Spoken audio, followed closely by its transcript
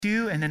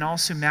2 and then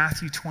also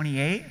Matthew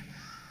 28.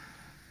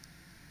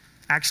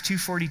 Acts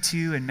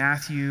 2:42 and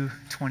Matthew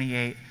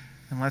 28.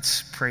 And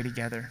let's pray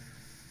together.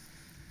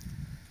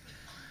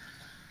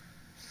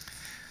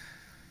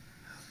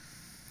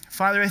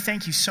 Father, I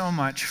thank you so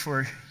much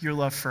for your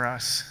love for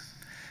us.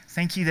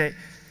 Thank you that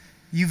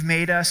you've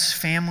made us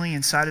family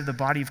inside of the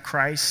body of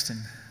Christ,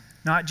 and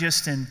not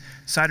just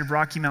inside of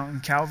Rocky Mountain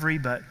Calvary,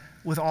 but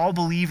with all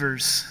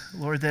believers,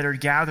 Lord, that are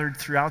gathered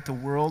throughout the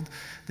world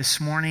this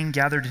morning,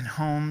 gathered in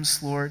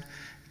homes, Lord,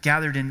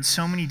 gathered in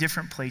so many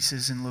different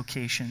places and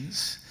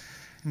locations.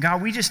 And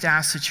God, we just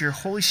ask that your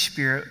Holy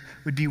Spirit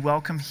would be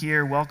welcome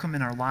here, welcome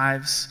in our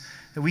lives,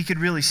 that we could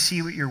really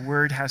see what your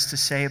word has to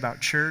say about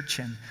church,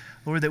 and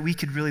Lord, that we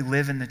could really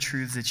live in the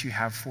truths that you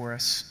have for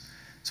us.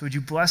 So would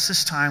you bless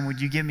this time? Would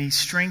you give me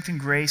strength and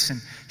grace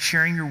in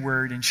sharing your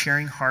word and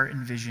sharing heart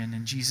and vision?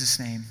 In Jesus'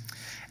 name,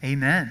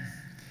 amen.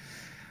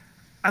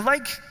 I'd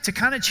like to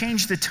kind of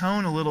change the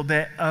tone a little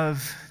bit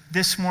of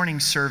this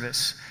morning's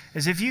service.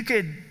 As if you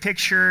could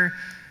picture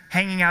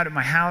hanging out at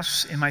my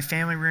house in my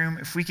family room.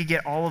 If we could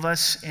get all of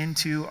us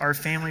into our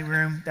family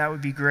room, that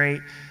would be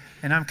great.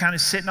 And I'm kind of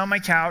sitting on my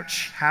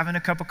couch, having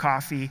a cup of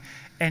coffee,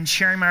 and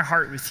sharing my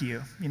heart with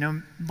you. You know,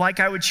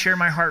 like I would share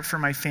my heart for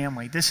my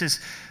family. This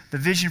is the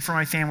vision for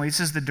my family.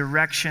 This is the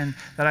direction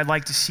that I'd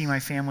like to see my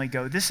family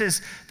go. This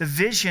is the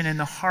vision and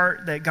the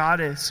heart that God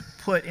has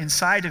put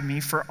inside of me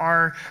for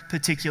our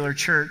particular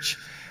church.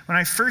 When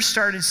I first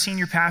started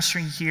senior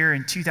pastoring here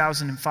in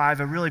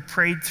 2005, I really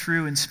prayed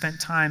through and spent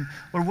time,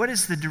 Lord, what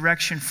is the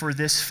direction for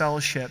this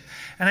fellowship?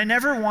 And I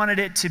never wanted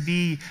it to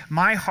be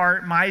my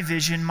heart, my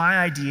vision, my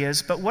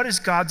ideas, but what does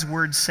God's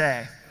word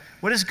say?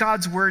 What does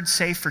God's word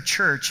say for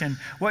church, and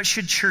what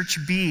should church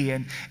be?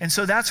 And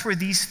so that's where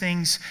these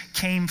things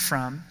came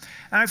from.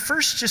 And I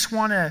first just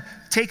want to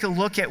take a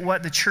look at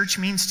what the church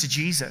means to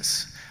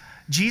Jesus.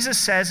 Jesus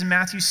says in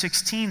Matthew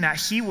 16 that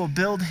he will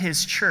build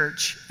his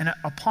church, and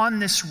upon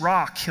this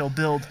rock he'll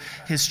build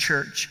his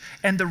church.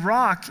 And the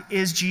rock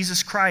is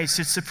Jesus Christ.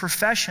 It's the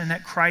profession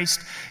that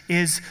Christ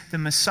is the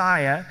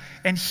Messiah.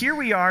 And here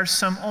we are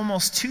some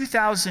almost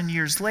 2,000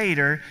 years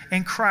later,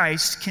 and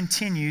Christ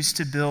continues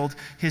to build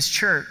his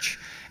church.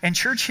 And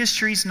church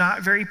history is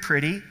not very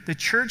pretty. The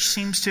church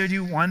seems to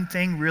do one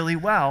thing really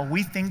well.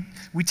 We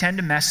tend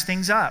to mess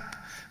things up.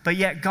 But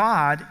yet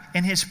God,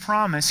 in his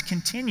promise,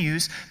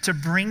 continues to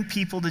bring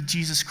people to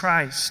Jesus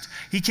Christ.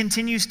 He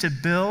continues to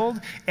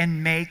build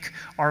and make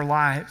our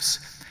lives.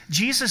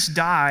 Jesus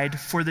died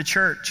for the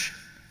church.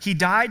 He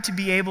died to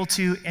be able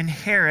to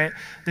inherit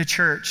the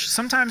church.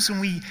 Sometimes when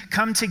we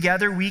come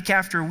together week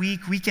after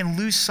week, we can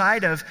lose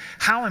sight of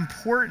how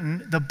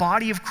important the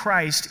body of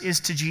Christ is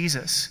to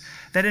Jesus.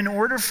 That in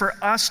order for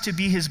us to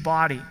be his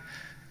body,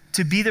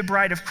 to be the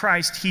bride of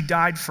Christ, he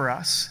died for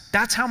us.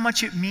 That's how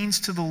much it means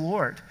to the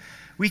Lord.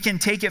 We can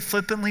take it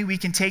flippantly, we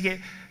can take it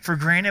for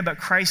granted, but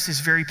Christ is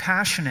very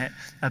passionate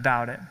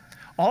about it.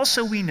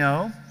 Also, we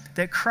know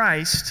that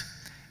Christ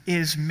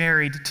is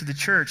married to the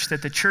church,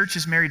 that the church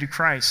is married to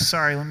Christ.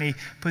 Sorry, let me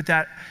put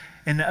that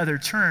in other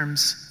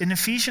terms. In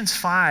Ephesians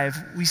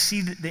 5, we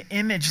see that the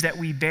image that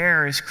we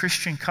bear as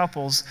Christian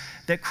couples,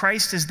 that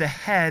Christ is the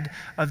head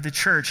of the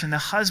church, and the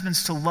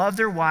husbands to love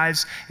their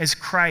wives as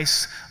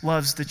Christ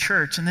loves the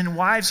church. And then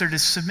wives are to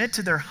submit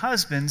to their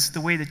husbands the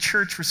way the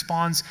church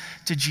responds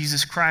to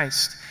Jesus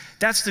Christ.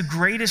 That's the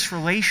greatest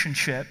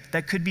relationship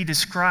that could be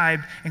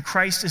described, and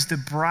Christ is the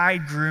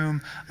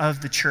bridegroom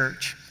of the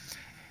church.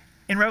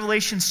 In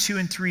Revelations 2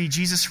 and 3,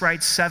 Jesus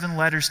writes 7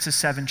 letters to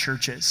 7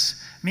 churches.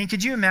 I mean,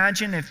 could you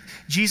imagine if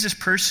Jesus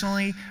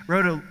personally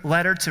wrote a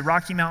letter to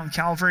Rocky Mountain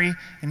Calvary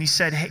and he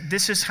said, hey,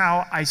 this is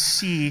how I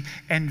see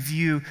and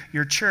view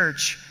your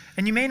church.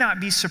 And you may not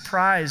be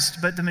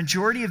surprised, but the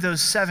majority of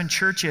those 7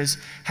 churches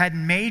had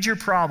major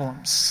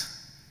problems.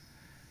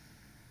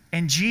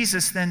 And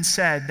Jesus then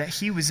said that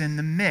he was in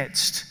the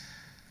midst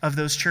of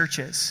those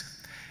churches.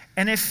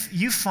 And if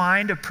you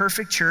find a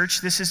perfect church,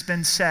 this has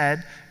been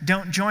said,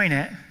 don't join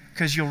it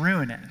because you'll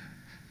ruin it.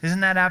 Isn't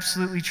that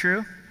absolutely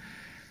true?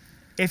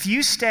 If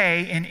you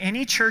stay in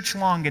any church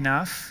long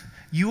enough,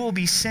 you will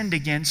be sinned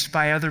against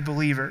by other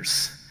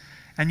believers.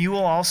 And you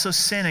will also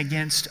sin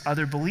against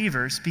other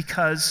believers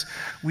because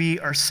we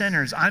are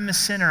sinners. I'm a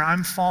sinner,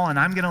 I'm fallen,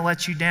 I'm going to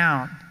let you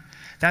down.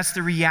 That's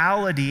the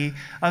reality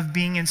of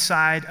being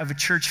inside of a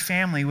church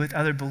family with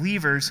other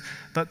believers.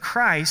 But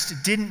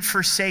Christ didn't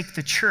forsake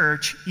the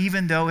church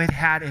even though it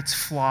had its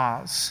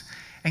flaws.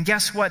 And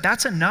guess what?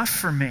 That's enough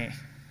for me.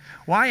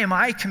 Why am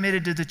I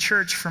committed to the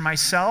church? For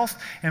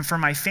myself and for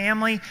my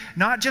family?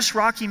 Not just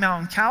Rocky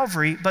Mountain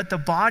Calvary, but the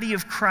body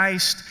of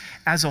Christ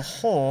as a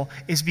whole,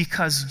 is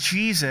because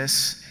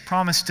Jesus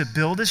promised to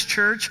build his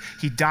church.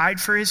 He died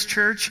for his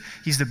church.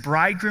 He's the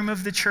bridegroom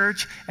of the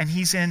church, and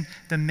he's in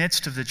the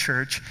midst of the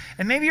church.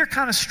 And maybe you're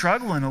kind of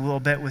struggling a little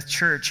bit with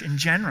church in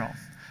general.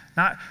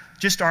 Not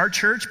just our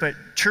church, but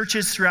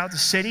churches throughout the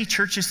city,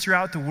 churches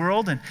throughout the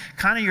world, and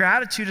kind of your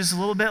attitude is a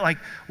little bit like,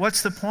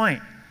 what's the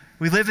point?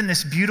 We live in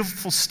this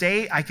beautiful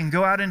state. I can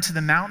go out into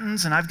the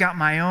mountains and I've got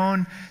my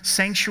own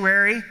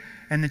sanctuary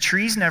and the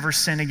trees never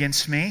sin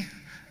against me.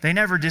 They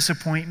never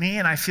disappoint me,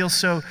 and I feel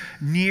so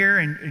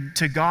near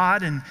to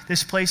God in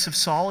this place of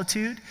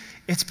solitude.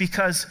 It's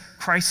because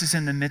Christ is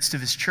in the midst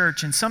of his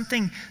church, and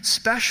something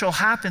special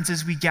happens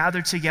as we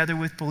gather together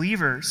with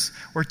believers.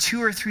 Where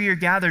 2 or 3 are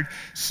gathered,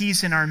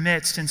 he's in our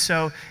midst. And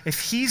so if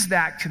he's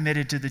that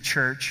committed to the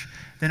church,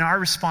 then our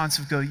response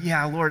would go,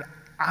 yeah, Lord,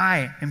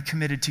 I am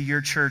committed to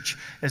your church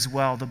as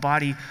well, the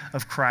body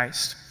of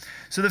Christ.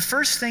 So the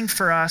first thing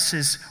for us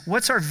is,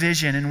 what's our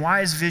vision, and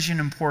why is vision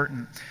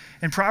important?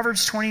 In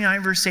Proverbs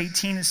 29, verse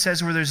 18, it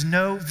says, where there's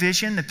no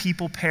vision, the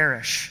people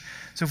perish.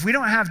 So if we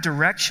don't have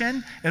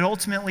direction, it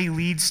ultimately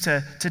leads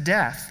to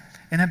death.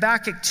 In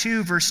Habakkuk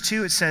 2, verse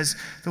 2, it says,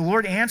 the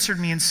Lord answered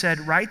me and said,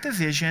 write the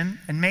vision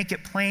and make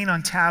it plain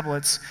on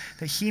tablets,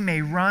 that he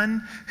may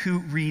run who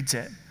reads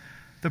it.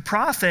 The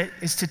prophet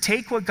is to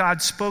take what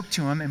God spoke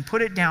to him and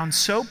put it down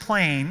so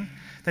plain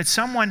that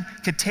someone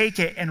could take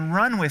it and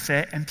run with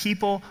it, and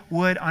people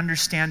would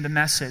understand the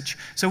message.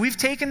 So we've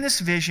taken this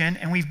vision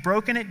and we've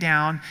broken it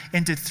down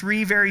into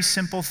 3 very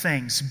simple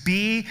things: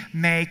 be,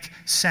 make,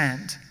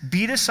 send.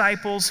 Be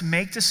disciples,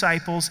 make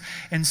disciples,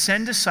 and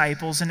send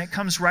disciples, and it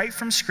comes right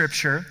from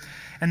Scripture.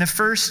 And the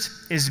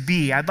first is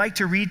be. I'd like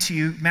to read to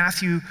you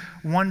Matthew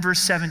 1, verse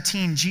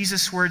 17.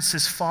 Jesus' word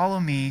says, follow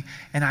me,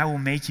 and I will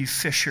make you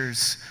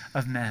fishers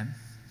of men.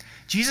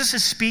 Jesus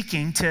is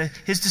speaking to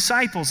his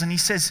disciples, and he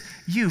says,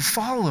 you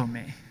follow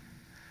me.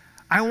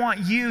 I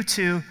want you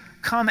to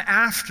come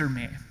after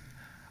me.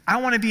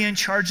 I want to be in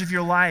charge of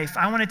your life.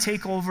 I want to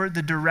take over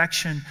the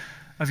direction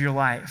of your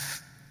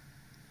life.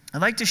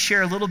 I'd like to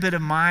share a little bit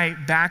of my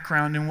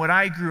background and what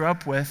I grew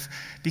up with,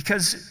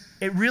 because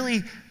it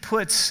really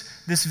puts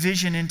this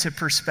vision into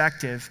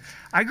perspective.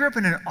 I grew up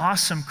in an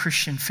awesome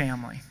Christian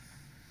family.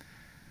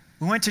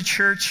 We went to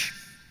church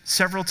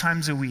several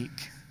times a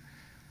week.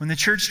 When the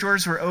church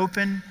doors were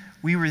open,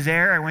 we were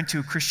there. I went to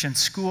a Christian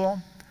school.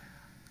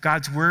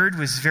 God's word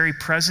was very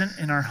present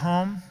in our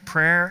home,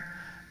 prayer,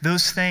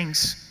 those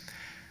things.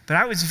 But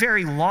I was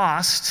very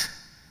lost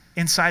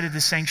inside of the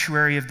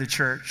sanctuary of the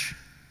church,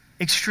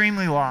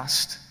 extremely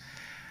lost.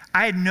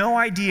 I had no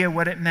idea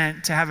what it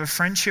meant to have a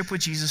friendship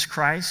with Jesus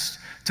Christ,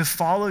 to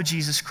follow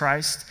Jesus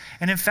Christ.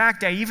 And in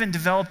fact, I even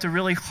developed a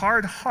really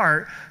hard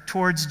heart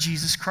towards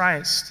Jesus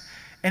Christ.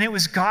 And it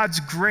was God's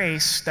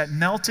grace that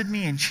melted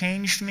me and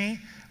changed me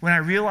when I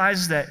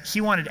realized that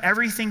he wanted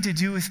everything to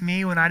do with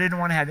me when I didn't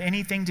want to have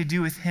anything to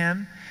do with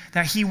him,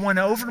 that he won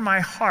over my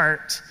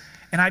heart,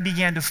 and I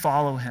began to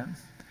follow him.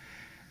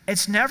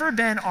 It's never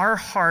been our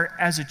heart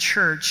as a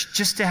church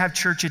just to have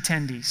church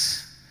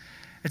attendees.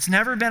 It's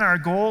never been our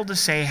goal to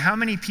say, how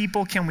many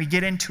people can we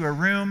get into a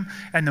room?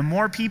 And the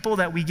more people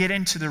that we get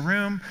into the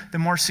room, the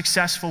more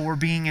successful we're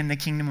being in the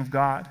kingdom of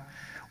God.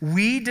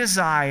 We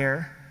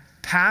desire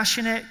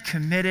passionate,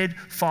 committed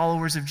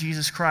followers of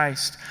Jesus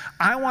Christ.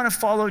 I want to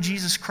follow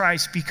Jesus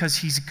Christ because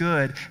he's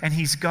good and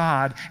he's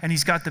God and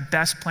he's got the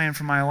best plan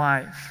for my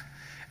life.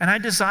 And I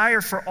desire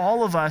for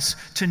all of us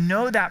to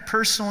know that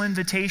personal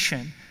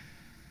invitation,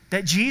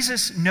 that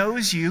Jesus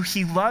knows you,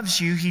 he loves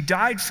you, he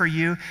died for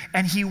you,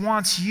 and he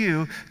wants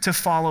you to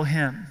follow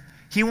him.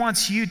 He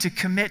wants you to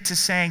commit to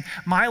saying,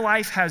 my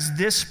life has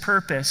this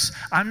purpose.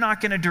 I'm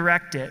not going to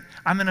direct it.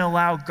 I'm going to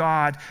allow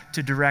God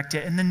to direct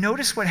it. And then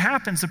notice what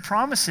happens. The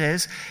promise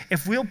is,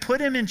 if we'll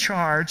put him in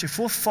charge, if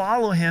we'll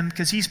follow him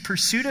because he's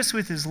pursued us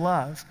with his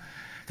love,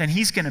 then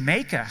he's going to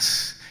make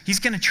us. He's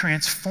going to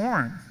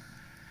transform.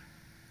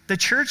 The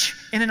church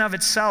in and of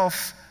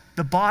itself,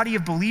 the body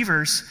of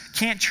believers,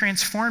 can't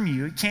transform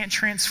you. It can't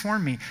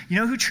transform me. You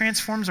know who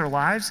transforms our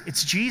lives?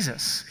 It's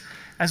Jesus.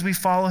 As we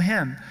follow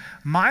him.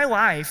 My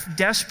life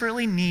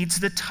desperately needs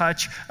the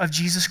touch of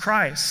Jesus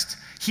Christ.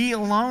 He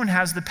alone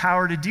has the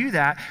power to do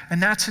that,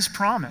 and that's his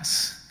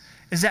promise,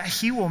 is that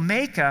he will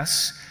make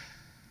us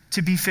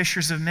to be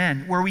fishers of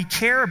men, where we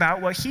care about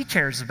what he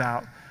cares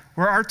about,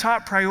 where our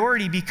top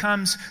priority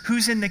becomes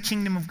who's in the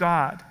kingdom of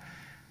God.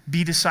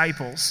 Be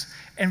disciples.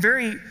 And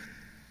very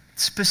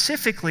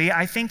specifically,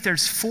 I think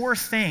there's 4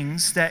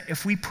 things that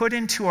if we put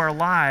into our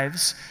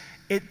lives,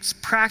 it's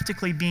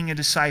practically being a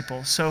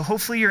disciple. So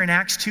hopefully you're in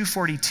Acts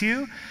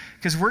 2:42,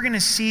 because we're going to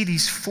see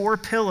these 4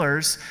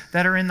 pillars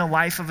that are in the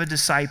life of a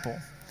disciple.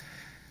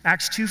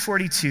 Acts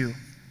 2:42.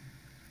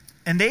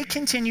 And they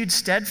continued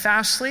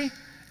steadfastly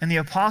in the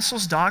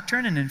apostles'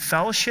 doctrine and in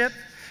fellowship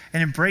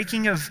and in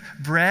breaking of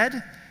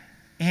bread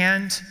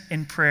and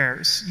in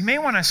prayers. You may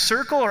want to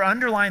circle or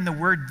underline the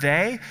word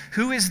they.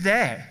 Who is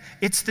they?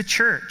 It's the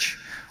church.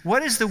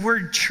 What does the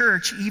word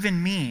church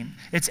even mean?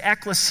 It's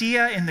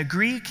ecclesia in the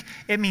Greek.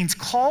 It means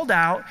called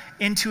out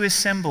into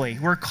assembly.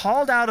 We're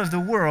called out of the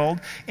world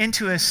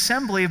into an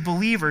assembly of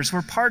believers.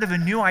 We're part of a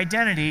new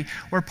identity.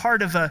 We're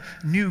part of a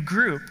new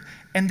group.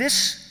 And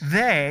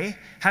they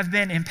have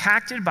been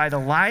impacted by the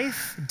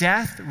life,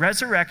 death,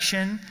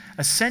 resurrection,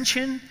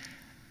 ascension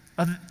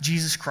of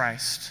Jesus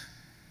Christ.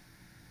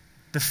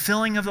 The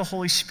filling of the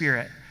Holy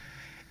Spirit.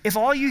 If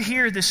all you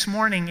hear this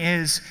morning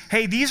is,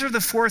 hey, these are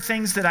the 4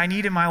 things that I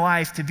need in my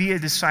life to be a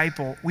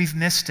disciple, we've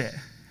missed it.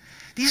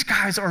 These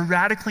guys are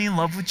radically in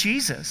love with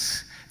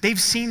Jesus. They've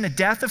seen the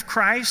death of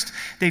Christ.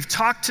 They've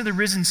talked to the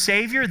risen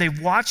Savior.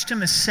 They've watched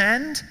him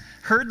ascend,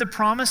 heard the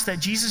promise that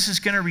Jesus is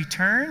going to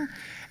return,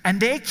 and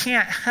they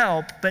can't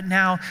help but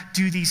now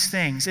do these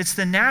things. It's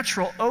the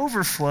natural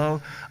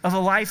overflow of a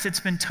life that's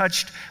been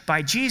touched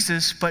by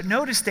Jesus, but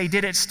notice they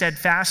did it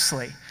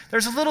steadfastly.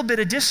 There's a little bit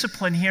of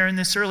discipline here in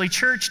this early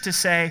church to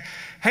say,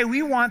 hey,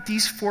 we want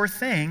these 4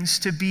 things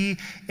to be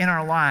in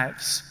our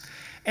lives.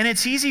 And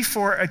it's easy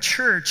for a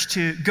church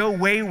to go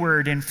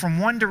wayward and from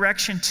one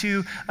direction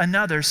to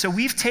another. So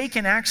we've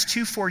taken Acts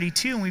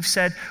 2:42 and we've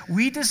said,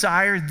 we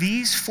desire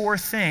these 4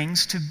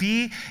 things to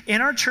be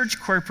in our church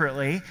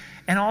corporately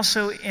and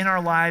also in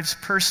our lives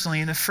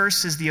personally. And the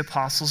first is the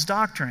apostles'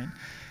 doctrine.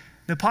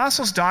 The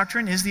apostles'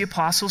 doctrine is the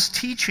apostles'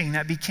 teaching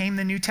that became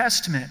the New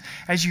Testament.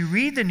 As you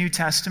read the New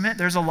Testament,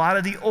 there's a lot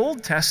of the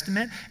Old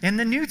Testament in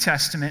the New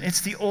Testament.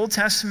 It's the Old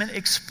Testament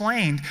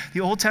explained,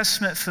 the Old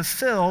Testament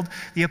fulfilled.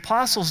 The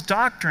apostles'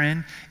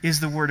 doctrine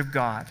is the Word of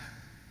God.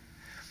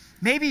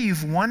 Maybe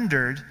you've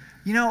wondered,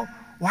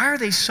 why are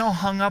they so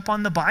hung up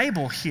on the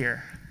Bible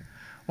here?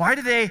 Why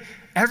do they,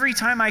 every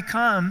time I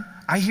come,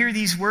 I hear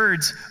these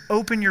words,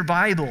 open your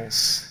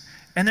Bibles.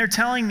 And they're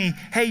telling me,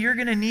 hey, you're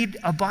going to need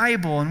a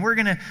Bible, and we're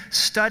going to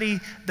study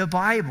the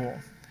Bible.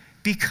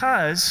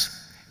 Because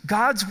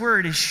God's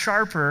word is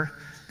sharper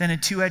than a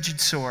two-edged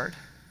sword.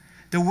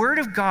 The word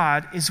of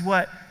God is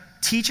what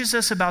teaches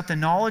us about the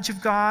knowledge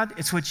of God.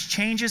 It's what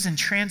changes and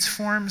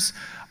transforms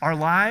our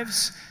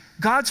lives.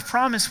 God's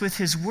promise with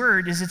his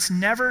word is it's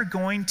never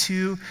going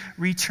to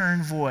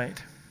return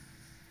void.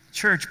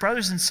 Church,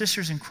 brothers and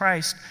sisters in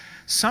Christ,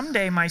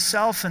 someday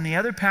myself and the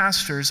other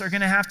pastors are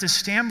going to have to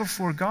stand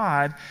before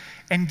God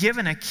and give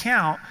an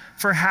account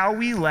for how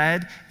we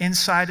led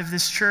inside of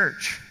this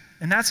church.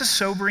 And that's a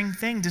sobering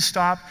thing to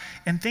stop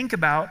and think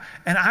about.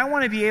 And I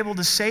want to be able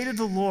to say to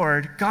the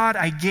Lord, God,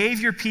 I gave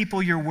your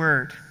people your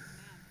word.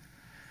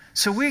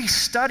 So we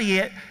study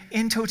it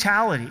in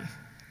totality,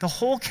 the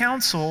whole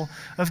counsel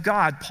of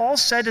God. Paul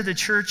said to the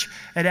church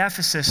at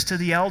Ephesus, to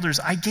the elders,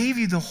 I gave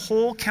you the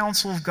whole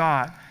counsel of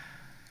God.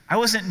 I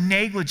wasn't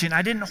negligent.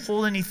 I didn't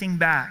hold anything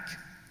back.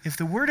 If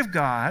the word of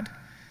God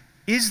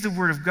is the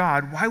word of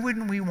God, why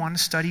wouldn't we want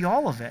to study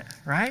all of it,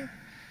 right?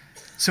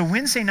 So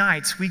Wednesday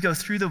nights, we go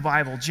through the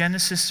Bible,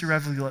 Genesis to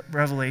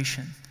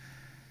Revelation.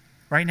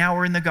 Right now,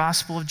 we're in the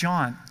Gospel of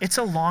John. It's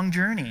a long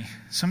journey.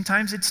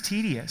 Sometimes it's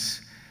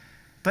tedious,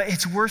 but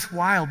it's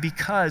worthwhile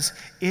because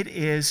it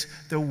is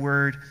the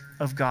word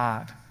of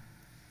God.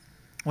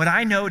 What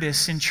I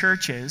notice in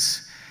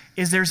churches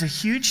is there's a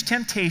huge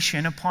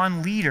temptation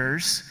upon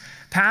leaders,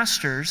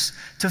 pastors,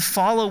 to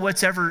follow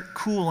what's ever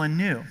cool and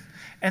new.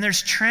 And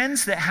there's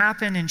trends that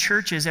happen in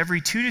churches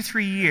every 2 to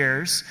 3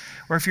 years,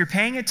 where if you're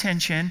paying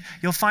attention,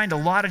 you'll find a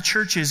lot of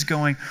churches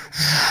going,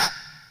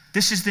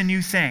 this is the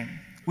new thing.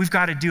 We've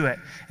got to do it.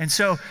 And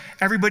so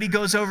everybody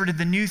goes over to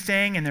the new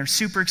thing and they're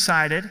super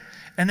excited.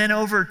 And then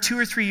over 2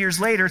 or 3 years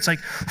later, it's like,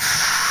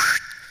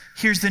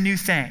 here's the new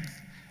thing.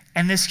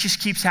 And this just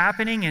keeps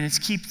happening and it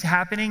keeps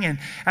happening. And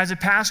as a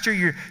pastor,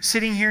 you're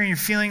sitting here and you're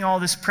feeling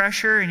all this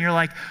pressure and you're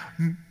like,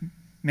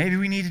 maybe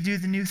we need to do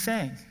the new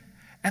thing.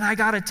 And I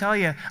got to tell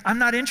you, I'm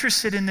not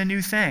interested in the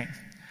new thing.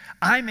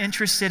 I'm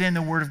interested in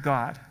the Word of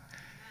God.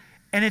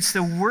 And it's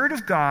the Word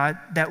of God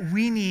that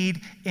we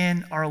need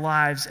in our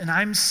lives. And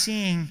I'm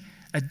seeing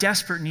a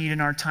desperate need in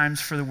our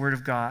times for the Word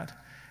of God.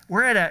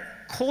 We're at a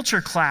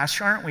culture clash,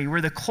 aren't we?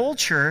 Where the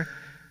culture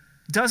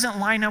doesn't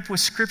line up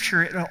with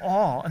Scripture at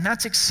all. And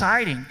that's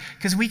exciting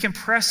because we can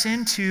press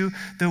into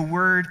the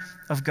Word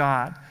of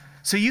God.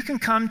 So you can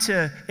come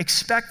to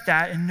expect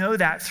that and know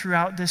that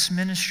throughout this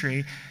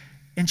ministry.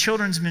 In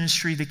children's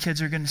ministry, the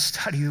kids are going to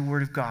study the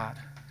Word of God.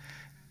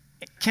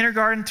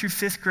 Kindergarten through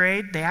 5th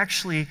grade, they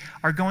actually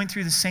are going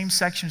through the same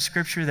section of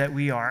Scripture that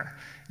we are.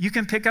 You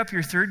can pick up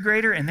your 3rd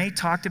grader, and they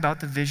talked about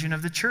the vision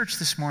of the church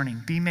this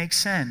morning, be, make,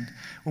 send.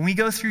 When we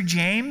go through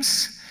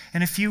James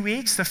in a few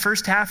weeks, the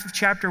first half of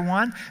chapter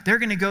 1, they're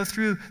going to go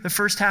through the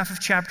first half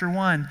of chapter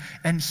 1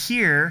 and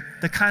hear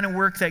the kind of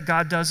work that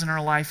God does in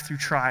our life through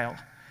trial.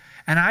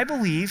 And I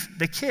believe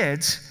the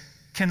kids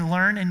can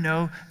learn and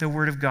know the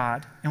Word of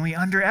God. And we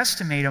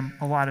underestimate them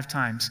a lot of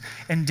times.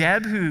 And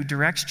Deb, who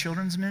directs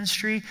children's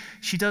ministry,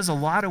 she does a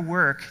lot of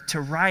work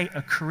to write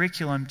a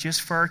curriculum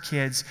just for our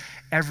kids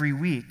every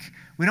week.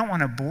 We don't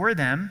want to bore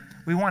them.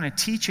 We want to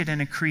teach it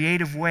in a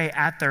creative way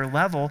at their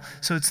level,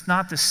 so it's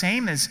not the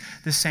same as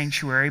the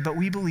sanctuary, but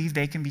we believe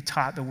they can be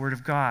taught the Word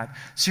of God.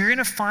 So you're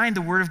going to find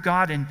the Word of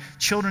God in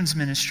children's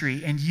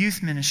ministry, and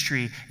youth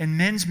ministry, and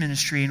men's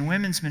ministry, and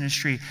women's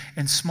ministry,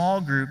 and small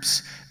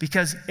groups,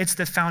 because it's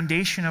the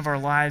foundation of our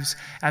lives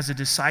as a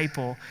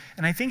disciple.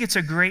 And I think it's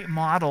a great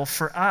model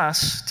for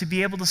us to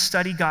be able to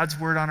study God's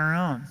Word on our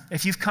own.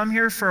 If you've come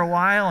here for a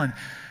while and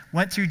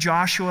went through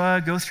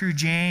Joshua, go through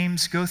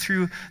James, go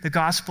through the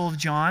Gospel of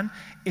John,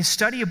 is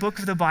study a book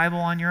of the Bible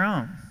on your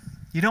own.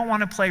 You don't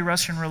want to play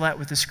Russian roulette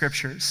with the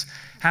Scriptures.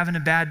 Having a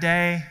bad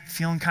day,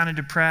 feeling kind of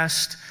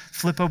depressed,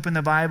 flip open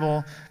the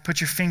Bible,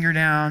 put your finger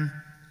down,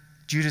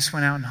 Judas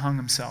went out and hung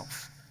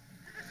himself.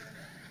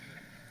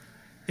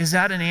 Is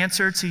that an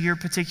answer to your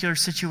particular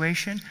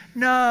situation?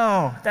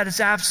 No, that is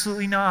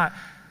absolutely not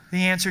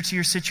the answer to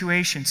your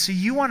situation. So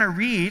you want to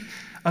read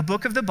a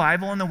book of the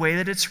Bible in the way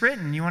that it's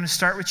written. You want to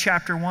start with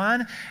chapter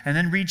 1 and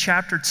then read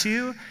chapter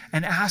 2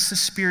 and ask the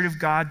Spirit of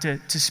God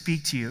to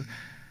speak to you.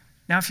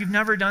 Now, if you've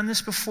never done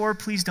this before,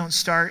 please don't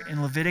start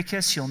in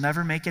Leviticus. You'll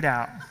never make it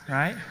out,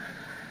 right?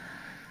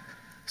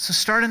 So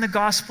start in the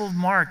Gospel of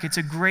Mark. It's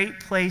a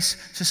great place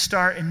to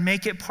start and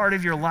make it part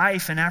of your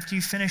life. And after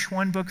you finish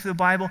one book of the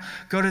Bible,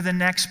 go to the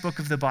next book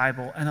of the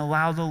Bible and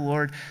allow the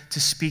Lord to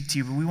speak to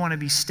you. But we want to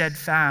be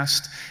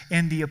steadfast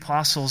in the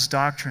apostles'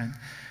 doctrine.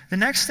 The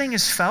next thing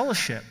is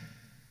fellowship.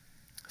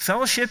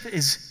 Fellowship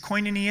is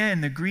koinonia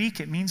in the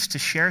Greek. It means to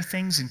share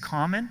things in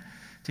common,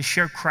 to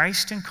share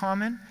Christ in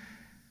common,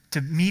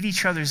 to meet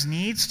each other's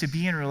needs, to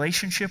be in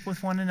relationship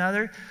with one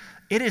another.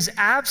 It is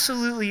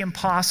absolutely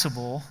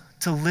impossible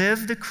to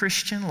live the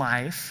Christian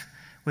life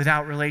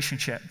without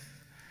relationship.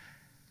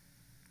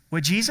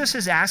 What Jesus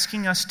is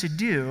asking us to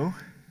do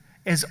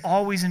is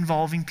always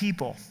involving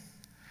people.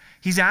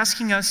 He's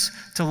asking us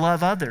to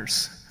love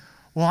others.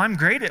 Well, I'm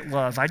great at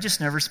love. I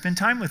just never spend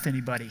time with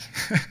anybody.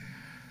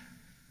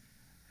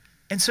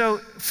 And so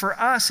for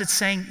us, it's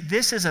saying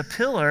this is a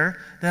pillar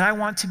that I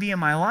want to be in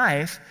my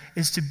life,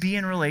 is to be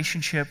in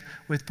relationship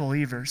with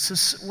believers.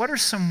 So what are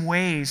some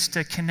ways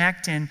to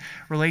connect in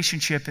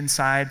relationship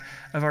inside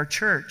of our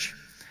church?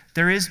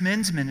 There is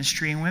men's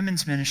ministry and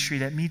women's ministry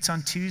that meets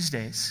on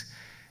Tuesdays.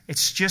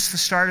 It's just the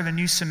start of a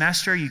new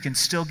semester. You can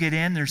still get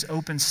in. There's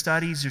open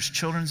studies. There's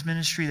children's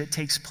ministry that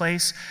takes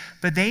place.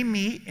 But they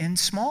meet in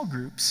small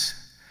groups.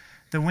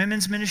 The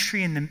women's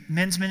ministry and the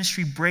men's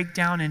ministry break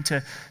down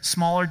into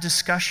smaller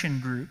discussion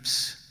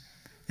groups.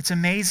 It's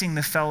amazing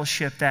the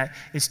fellowship that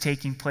is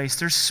taking place.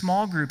 There's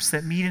small groups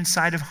that meet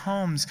inside of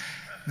homes.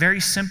 Very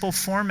simple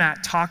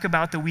format, talk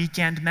about the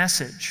weekend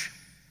message.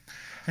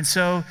 And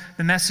so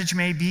the message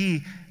may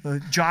be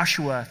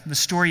Joshua, the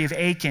story of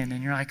Achan,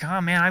 and you're like,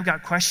 oh man, I've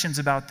got questions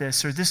about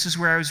this, or this is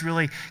where I was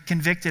really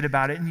convicted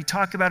about it. And you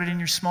talk about it in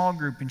your small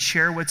group and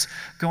share what's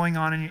going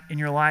on in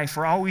your life.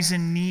 We're always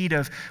in need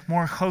of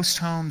more host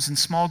homes and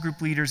small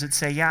group leaders that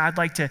say, yeah, I'd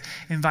like to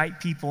invite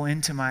people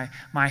into my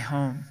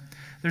home.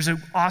 There's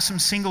an awesome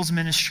singles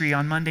ministry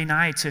on Monday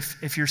nights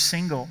if you're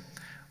single.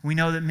 We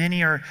know that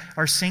many are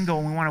single,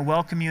 and we want to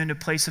welcome you into a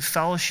place of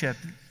fellowship.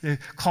 The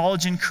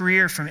college and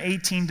career from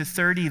 18 to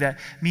 30 that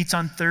meets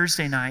on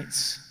Thursday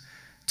nights.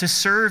 To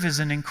serve is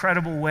an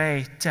incredible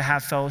way to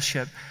have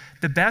fellowship.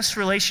 The best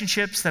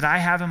relationships that I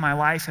have in my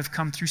life have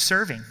come through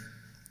serving.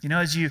 You know,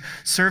 as you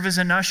serve as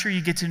an usher,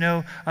 you get to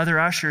know other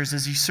ushers.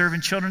 As you serve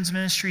in children's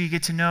ministry, you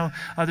get to know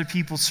other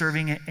people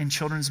serving in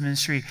children's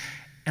ministry.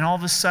 And all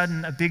of a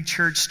sudden, a big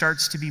church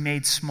starts to be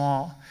made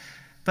small.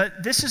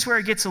 But this is where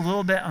it gets a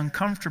little bit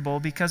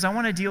uncomfortable, because I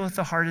want to deal with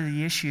the heart of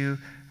the issue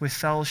with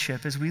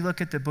fellowship. As we look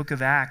at the book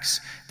of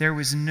Acts, there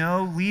was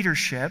no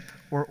leadership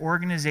or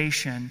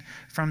organization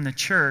from the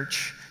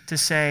church to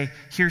say,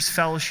 here's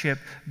fellowship,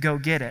 go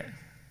get it.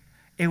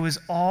 It was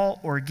all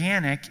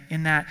organic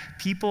in that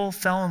people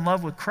fell in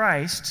love with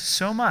Christ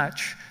so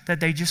much that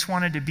they just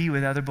wanted to be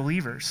with other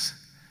believers.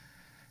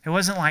 It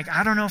wasn't like,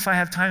 I don't know if I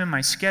have time in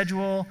my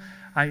schedule.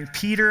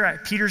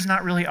 Peter's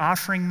not really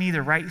offering me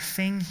the right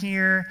thing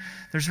here.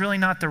 There's really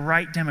not the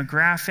right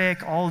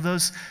demographic, all of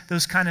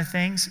those kind of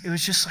things. It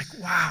was just like,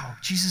 wow,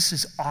 Jesus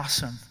is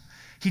awesome.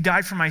 He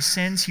died for my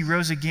sins. He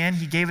rose again.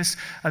 He gave us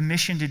a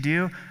mission to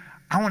do.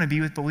 I want to be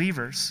with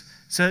believers.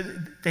 So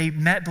they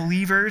met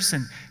believers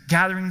and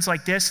gatherings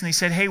like this, and they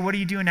said, hey, what are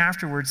you doing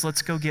afterwards?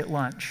 Let's go get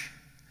lunch.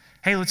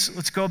 Hey, let's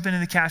go up into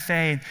the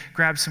cafe and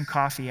grab some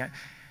coffee.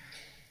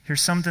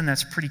 Here's something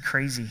that's pretty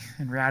crazy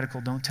and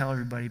radical. Don't tell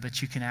everybody,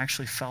 but you can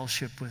actually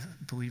fellowship with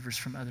believers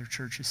from other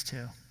churches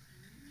too.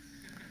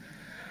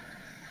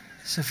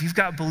 So if you've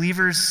got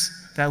believers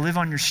that live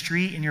on your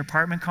street in your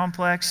apartment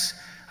complex,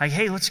 like,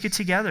 hey, let's get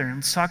together and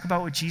let's talk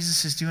about what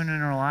Jesus is doing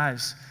in our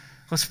lives.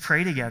 Let's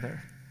pray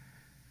together.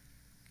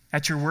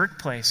 At your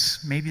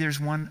workplace, maybe there's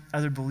one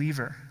other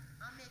believer.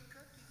 I'll make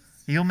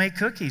cookies. You'll make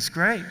cookies,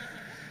 great.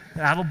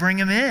 That'll bring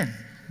them in.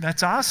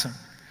 That's awesome.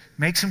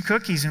 Make some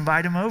cookies,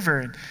 invite them over,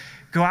 and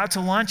go out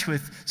to lunch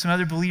with some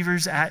other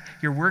believers at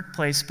your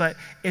workplace. But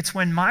it's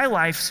when my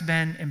life's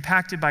been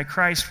impacted by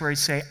Christ where I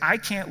say, I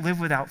can't live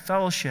without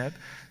fellowship,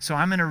 so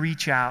I'm going to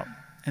reach out.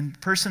 And the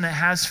person that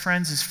has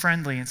friends is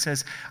friendly and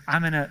says,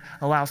 I'm going to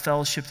allow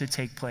fellowship to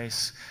take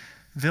place.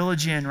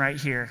 Village Inn right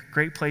here,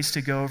 great place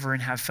to go over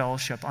and have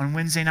fellowship. On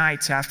Wednesday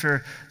nights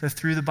after the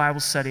Through the Bible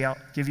study, I'll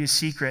give you a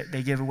secret.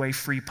 They give away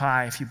free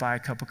pie if you buy a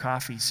cup of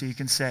coffee. So you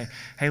can say,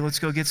 hey, let's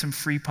go get some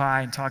free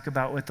pie and talk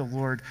about what the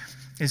Lord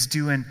is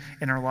doing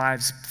in our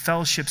lives.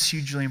 Fellowship's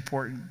hugely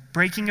important.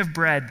 Breaking of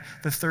bread,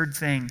 the third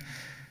thing.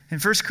 In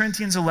 1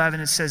 Corinthians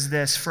 11, it says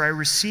this, for I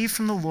received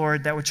from the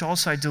Lord that which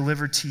also I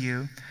delivered to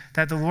you,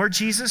 that the Lord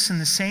Jesus, in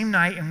the same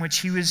night in which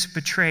he was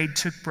betrayed,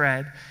 took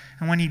bread.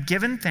 And when he'd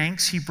given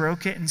thanks, he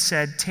broke it and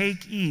said,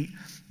 take, eat.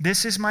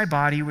 This is my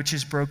body, which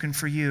is broken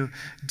for you.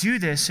 Do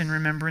this in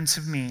remembrance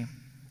of me.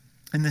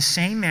 In the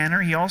same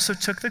manner, he also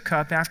took the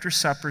cup after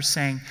supper,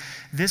 saying,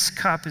 "This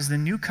cup is the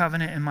new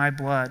covenant in my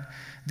blood.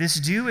 This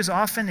do as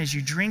often as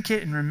you drink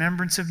it in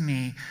remembrance of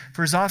me.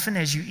 For as often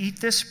as you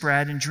eat this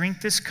bread and drink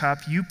this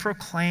cup, you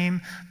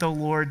proclaim the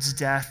Lord's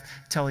death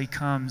till he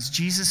comes."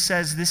 Jesus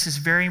says this is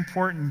very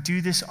important. Do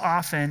this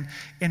often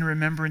in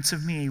remembrance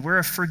of me. We're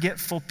a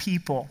forgetful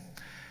people.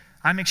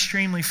 I'm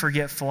extremely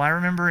forgetful. I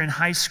remember in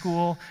high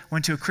school,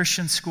 went to a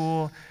Christian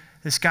school.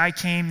 This guy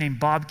came named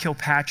Bob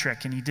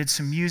Kilpatrick, and he did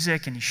some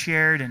music, and he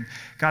shared, and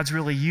God's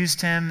really used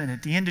him. And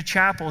at the end of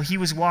chapel, he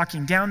was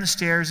walking down the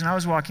stairs, and I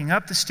was walking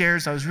up the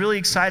stairs. I was really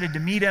excited to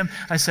meet him.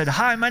 I said,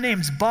 "Hi, my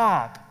name's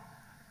Bob."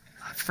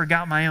 I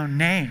forgot my own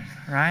name,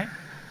 right?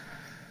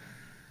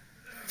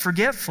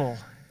 Forgetful.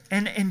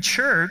 And in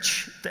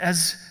church,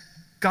 as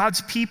God's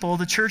people,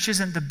 the church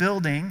isn't the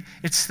building,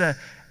 it's the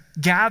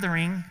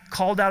gathering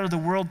called out of the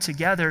world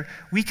together.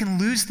 We can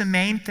lose the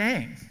main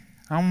thing.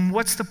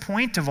 What's the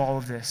point of all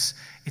of this?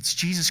 It's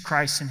Jesus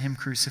Christ and him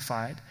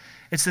crucified.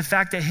 It's the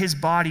fact that his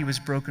body was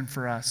broken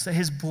for us, that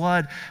his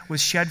blood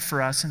was shed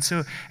for us. And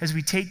so as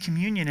we take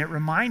communion, it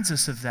reminds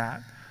us of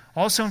that.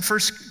 Also in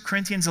 1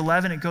 Corinthians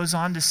 11, it goes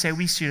on to say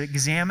we should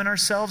examine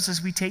ourselves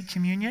as we take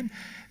communion,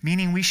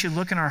 meaning we should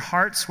look in our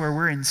hearts where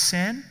we're in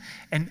sin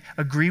and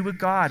agree with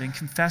God and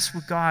confess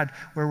with God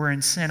where we're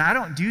in sin. I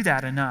don't do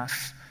that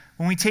enough.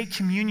 When we take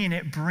communion,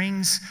 it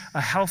brings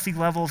a healthy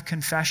level of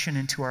confession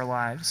into our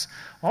lives.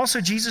 Also,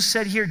 Jesus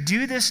said here,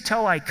 "Do this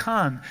till I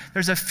come."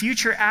 There's a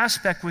future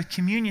aspect with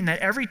communion that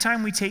every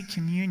time we take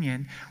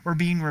communion, we're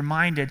being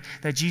reminded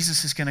that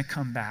Jesus is going to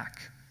come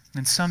back.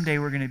 And someday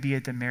we're going to be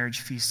at the marriage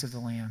feast of the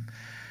Lamb.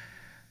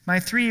 My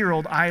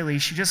 3-year-old Eiley,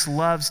 she just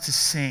loves to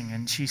sing,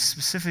 and she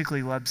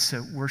specifically loves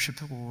to worship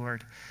the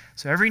Lord.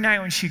 So every night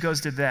when she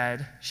goes to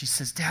bed, she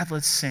says, "Dad,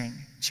 let's sing."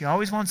 She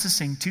always wants to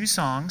sing 2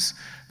 songs.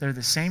 They're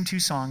the same 2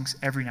 songs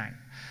every night.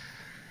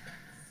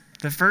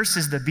 The first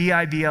is the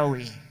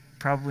B-I-B-L-E.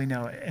 Probably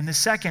know it. And the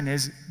second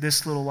is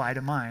 "This Little Light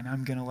of Mine,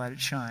 I'm going to let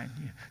it shine."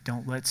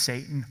 Don't let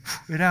Satan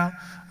it out.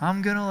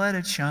 I'm going to let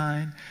it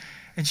shine.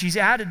 And she's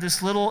added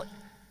this little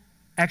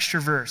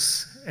extra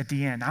verse at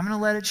the end. I'm going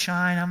to let it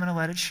shine. I'm going to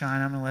let it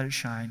shine. I'm going to let it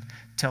shine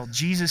till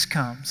Jesus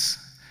comes.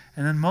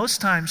 And then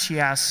most times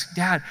she asks,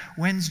 "Dad,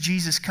 when's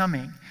Jesus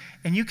coming?"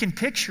 And you can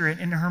picture it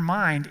in her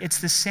mind. It's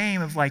the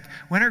same of like,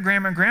 when are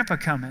Grandma and Grandpa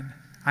coming?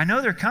 I know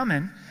they're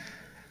coming.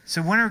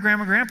 So when are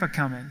Grandma and Grandpa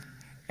coming?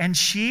 And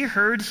she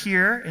heard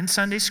here in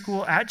Sunday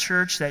school at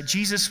church that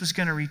Jesus was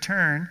going to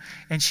return,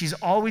 and she's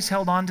always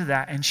held on to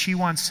that, and she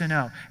wants to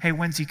know, hey,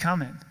 when's he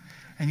coming?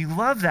 And you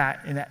love that,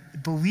 and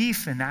that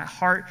belief and that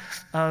heart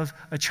of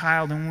a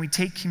child. And when we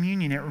take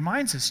communion, it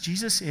reminds us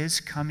Jesus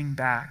is coming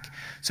back.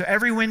 So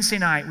every Wednesday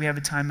night, we have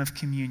a time of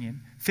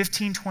communion.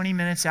 15, 20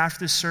 minutes after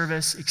the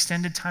service,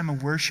 extended time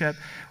of worship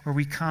where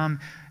we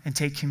come and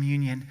take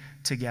communion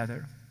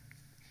together.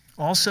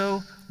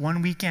 Also,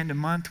 one weekend a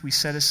month, we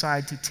set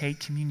aside to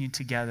take communion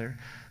together.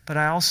 But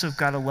I also have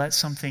got to let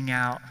something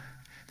out.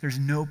 There's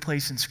no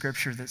place in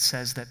Scripture that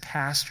says that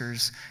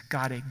pastors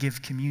got to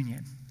give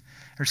communion.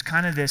 There's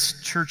kind of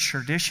this church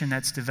tradition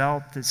that's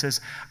developed that says,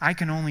 I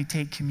can only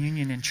take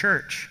communion in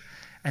church.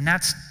 And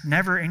that's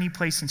never any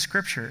place in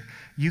Scripture.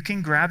 You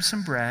can grab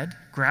some bread,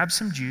 grab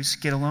some juice,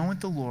 get alone with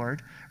the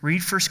Lord,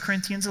 read 1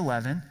 Corinthians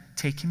 11,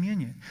 take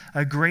communion.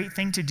 A great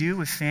thing to do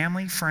with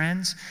family,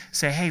 friends,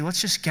 say, hey, let's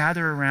just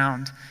gather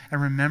around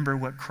and remember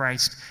what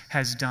Christ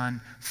has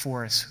done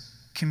for us.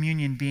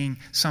 Communion being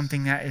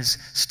something that is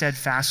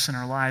steadfast in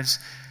our lives.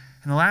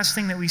 And the last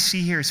thing that we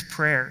see here is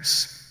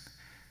prayers.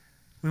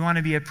 We want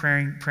to be a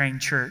praying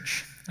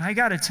church. And I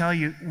got to tell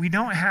you, we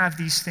don't have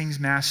these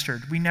things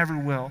mastered. We never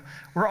will.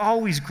 We're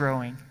always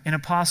growing in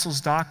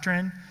apostles'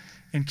 doctrine,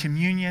 in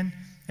communion,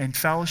 in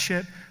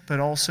fellowship, but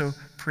also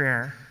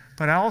prayer.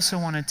 But I also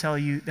want to tell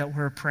you that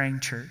we're a praying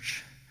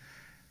church,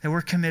 that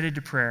we're committed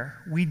to prayer.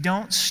 We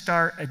don't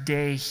start a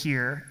day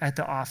here at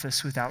the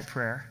office without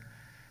prayer.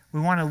 We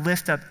want to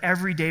lift up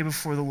every day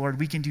before the Lord.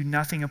 We can do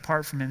nothing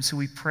apart from him, so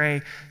we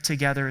pray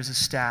together as a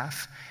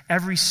staff.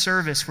 Every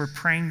service, we're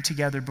praying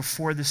together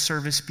before the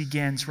service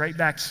begins, right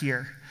back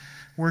here.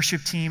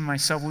 Worship team,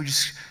 myself, we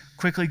just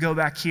quickly go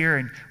back here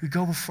and we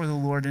go before the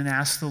Lord and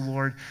ask the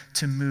Lord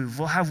to move.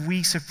 We'll have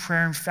weeks of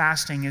prayer and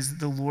fasting as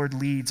the Lord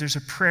leads. There's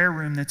a prayer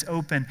room that's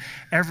open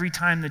every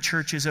time the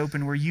church is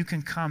open where you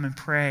can come and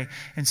pray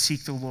and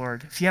seek the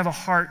Lord. If you have a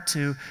heart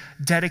to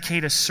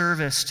dedicate a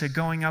service to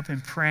going up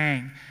and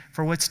praying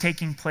for what's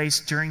taking place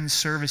during the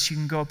service, you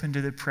can go up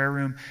into the prayer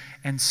room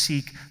and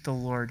seek the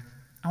Lord.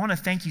 I want to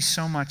thank you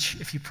so much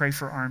if you pray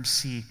for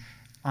RMC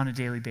on a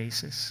daily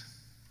basis.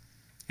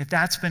 If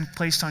that's been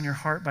placed on your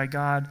heart by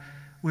God,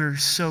 we're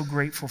so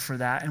grateful for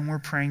that, and we're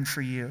praying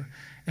for you.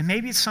 And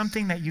maybe it's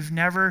something that you've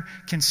never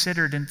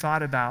considered and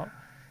thought about,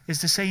 is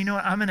to say, you know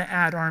what, I'm going to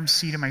add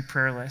RMC to my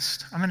prayer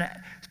list. I'm going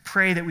to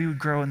pray that we would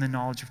grow in the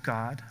knowledge of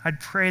God.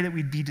 I'd pray that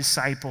we'd be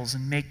disciples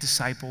and make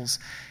disciples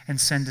and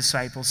send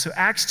disciples. So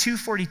Acts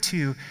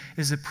 2:42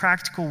 is a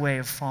practical way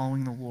of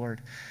following the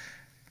Lord.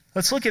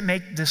 Let's look at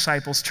make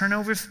disciples. Turn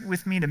over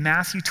with me to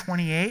Matthew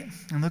 28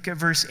 and look at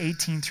verse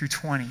 18 through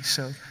 20.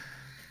 So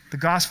The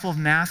Gospel of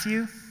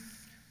Matthew,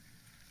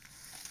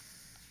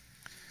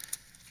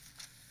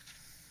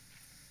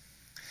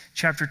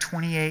 chapter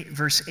 28,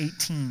 verse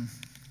 18.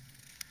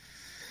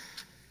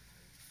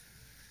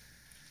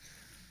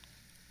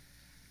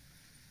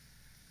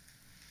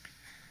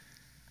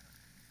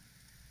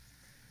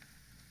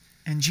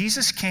 And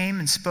Jesus came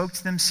and spoke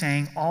to them,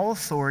 saying, "All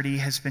authority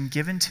has been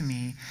given to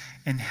me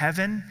in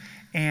heaven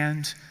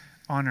and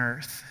on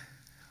earth."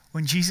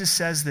 When Jesus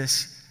says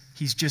this,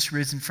 he's just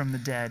risen from the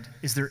dead.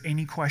 Is there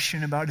any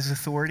question about his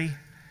authority?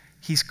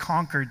 He's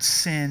conquered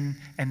sin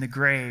and the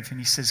grave. And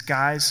he says,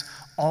 guys,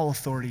 all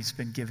authority has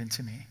been given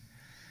to me.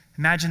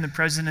 Imagine the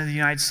President of the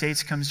United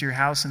States comes to your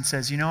house and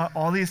says, you know what,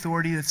 all the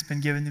authority that's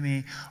been given to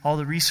me, all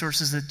the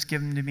resources that's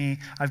given to me,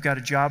 I've got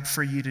a job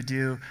for you to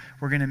do.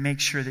 We're going to make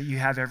sure that you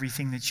have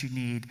everything that you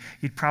need.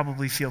 You'd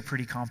probably feel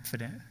pretty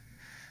confident.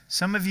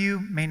 Some of you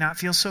may not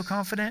feel so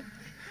confident,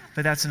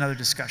 but that's another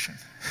discussion.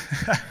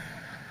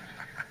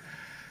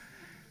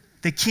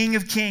 The King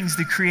of Kings,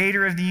 the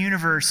creator of the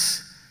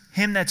universe,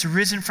 him that's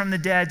risen from the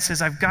dead,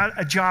 says, I've got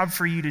a job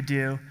for you to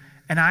do,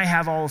 and I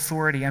have all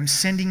authority. I'm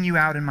sending you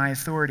out in my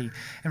authority.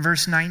 In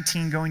verse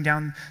 19, going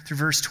down through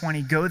verse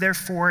 20, go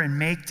therefore and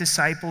make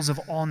disciples of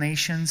all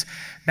nations,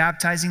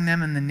 baptizing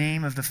them in the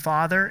name of the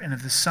Father and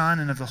of the Son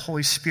and of the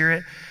Holy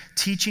Spirit,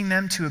 teaching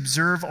them to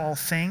observe all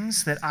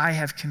things that I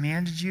have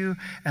commanded you.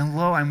 And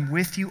lo, I'm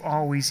with you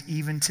always,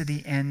 even to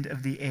the end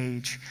of the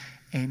age.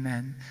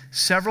 Amen.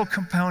 Several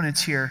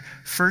components here.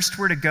 First,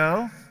 we're to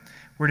go.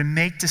 We're to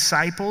make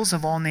disciples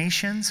of all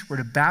nations. We're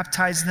to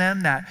baptize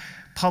them, that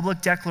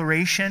public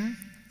declaration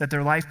that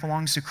their life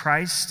belongs to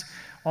Christ.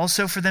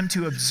 Also for them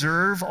to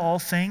observe all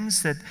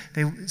things, that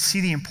they see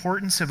the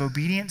importance of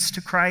obedience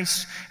to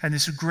Christ, and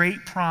this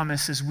great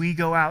promise as we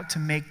go out to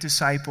make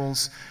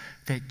disciples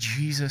that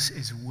Jesus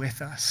is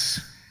with us.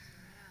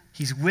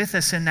 He's with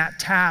us in that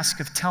task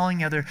of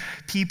telling other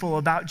people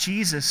about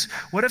Jesus.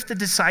 What if the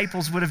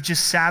disciples would have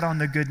just sat on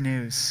the good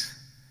news?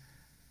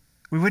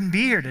 We wouldn't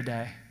be here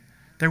today.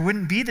 There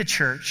wouldn't be the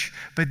church,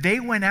 but they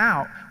went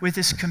out with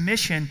this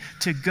commission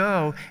to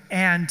go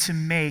and to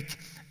make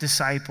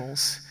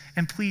disciples.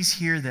 And please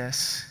hear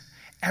this.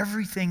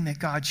 Everything that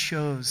God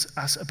shows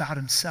us about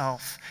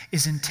himself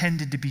is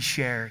intended to be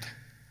shared.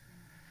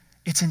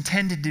 It's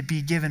intended to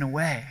be given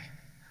away.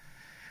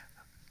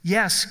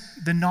 Yes,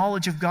 the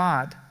knowledge of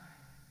God,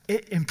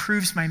 it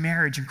improves my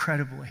marriage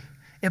incredibly.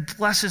 It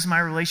blesses my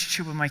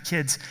relationship with my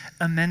kids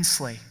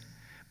immensely.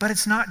 But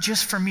it's not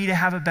just for me to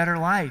have a better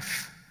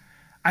life.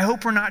 I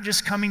hope we're not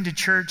just coming to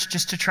church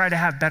just to try to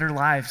have better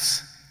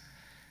lives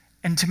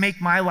and to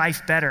make my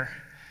life better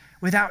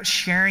without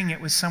sharing it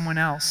with someone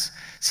else.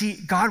 See,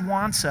 God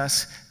wants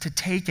us to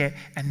take it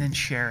and then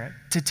share it,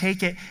 to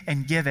take it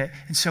and give it.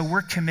 And so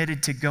we're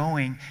committed to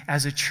going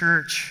as a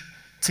church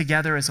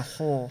together as a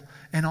whole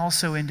and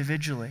also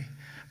individually.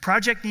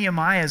 Project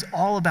Nehemiah is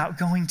all about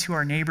going to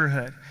our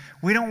neighborhood.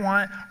 We don't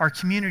want our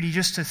community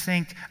just to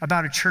think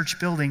about a church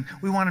building.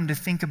 We want them to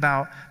think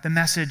about the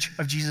message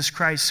of Jesus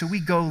Christ. So we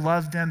go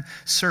love them,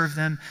 serve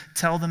them,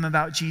 tell them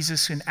about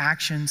Jesus in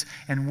actions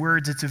and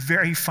words. It's a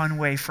very fun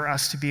way for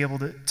us to be able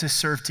to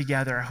serve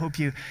together. I hope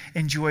you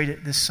enjoyed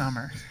it this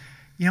summer.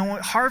 You know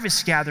what?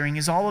 Harvest Gathering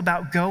is all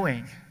about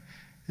going.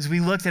 As we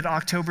looked at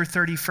October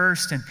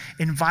 31st and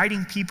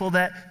inviting people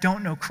that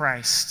don't know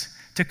Christ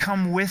to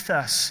come with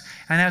us.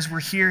 And as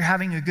we're here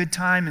having a good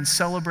time and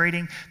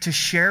celebrating, to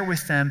share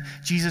with them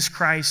Jesus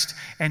Christ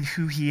and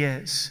who he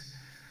is.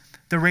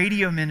 The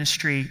radio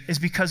ministry is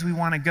because we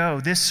want to go.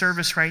 This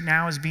service right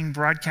now is being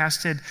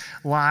broadcasted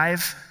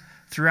live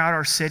throughout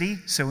our city.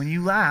 So when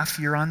you laugh,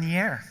 you're on the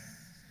air.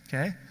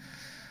 Okay?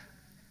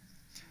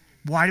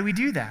 Why do we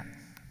do that?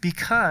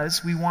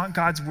 Because we want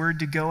God's word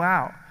to go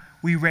out.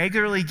 We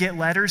regularly get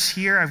letters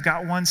here. I've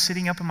got one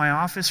sitting up in my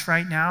office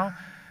right now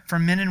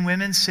from men and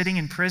women sitting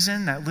in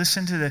prison that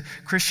listen to the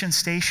Christian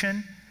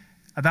station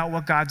about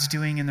what God's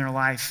doing in their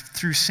life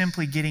through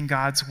simply getting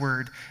God's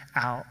word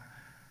out.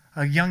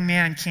 A young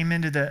man came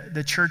into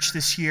the church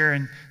this year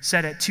and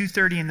said at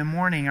 2:30 in the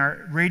morning,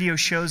 our radio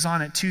show's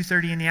on at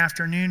 2:30 in the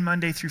afternoon,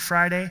 Monday through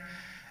Friday,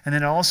 and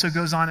then it also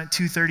goes on at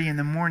 2:30 in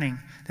the morning,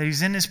 that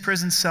he's in his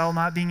prison cell,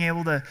 not being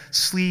able to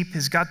sleep,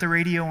 has got the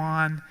radio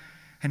on.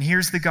 And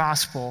here's the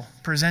gospel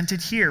presented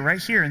here, right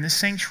here in this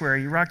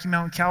sanctuary, Rocky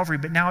Mountain Calvary,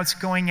 but now it's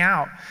going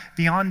out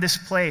beyond this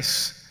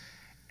place.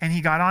 And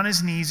he got on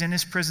his knees in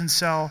his prison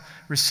cell,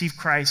 received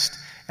Christ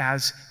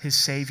as his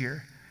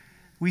Savior.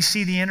 We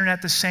see the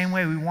internet the same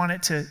way. We want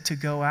it to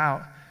go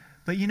out.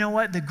 But you know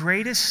what? The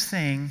greatest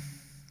thing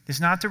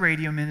is not the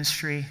radio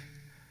ministry,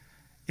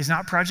 is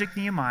not Project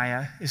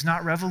Nehemiah, is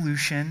not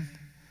Revolution.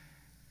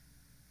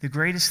 The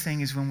greatest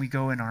thing is when we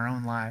go in our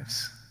own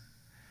lives.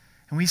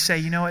 And we say,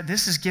 you know what,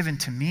 this is given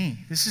to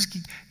me. This is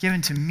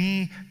given to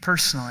me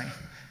personally.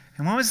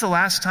 And when was the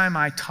last time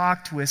I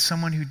talked with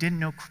someone who didn't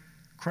know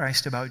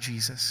Christ about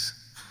Jesus?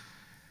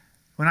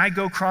 When I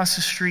go across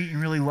the street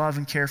and really love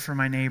and care for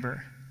my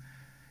neighbor.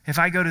 If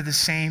I go to the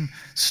same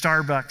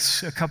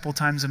Starbucks a couple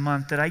times a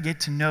month, that I get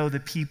to know the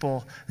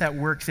people that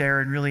work there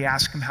and really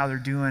ask them how they're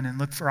doing and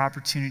look for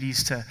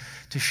opportunities to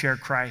share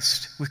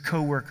Christ with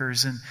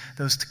coworkers and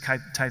those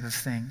type of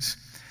things.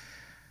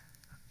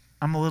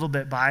 I'm a little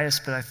bit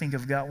biased, but I think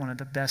I've got one of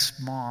the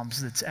best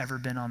moms that's ever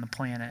been on the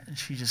planet, and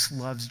she just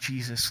loves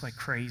Jesus like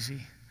crazy.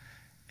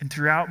 And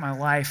throughout my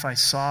life, I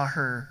saw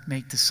her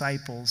make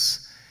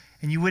disciples,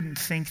 and you wouldn't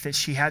think that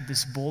she had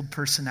this bold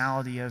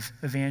personality of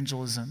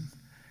evangelism.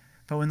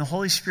 But when the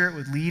Holy Spirit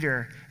would lead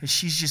her, as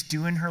she's just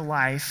doing her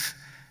life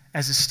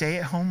as a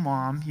stay-at-home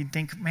mom, you'd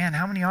think, man,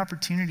 how many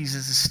opportunities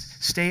does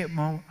a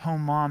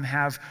stay-at-home mom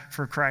have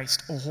for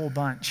Christ? A whole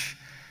bunch.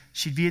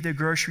 She'd be at the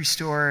grocery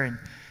store, and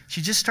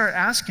she'd just start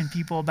asking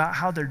people about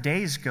how their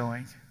day is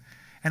going.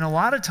 And a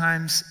lot of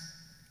times,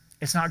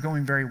 it's not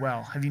going very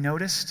well. Have you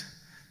noticed?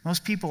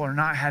 Most people are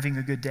not having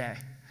a good day.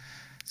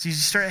 So you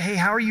start, hey,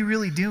 how are you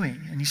really doing?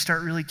 And you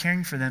start really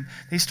caring for them.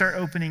 They start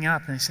opening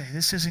up and they say,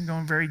 this isn't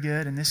going very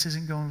good and this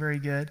isn't going very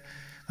good.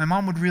 My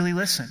mom would really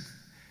listen.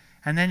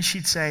 And then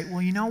she'd say,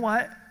 well, you know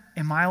what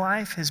in my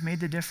life has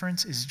made the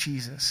difference is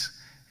Jesus.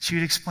 She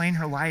would explain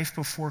her life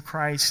before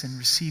Christ and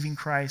receiving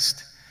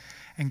Christ,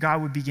 and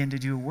God would begin to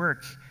do a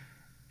work.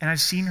 And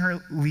I've seen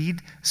her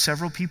lead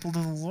several people to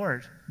the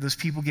Lord. Those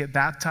people get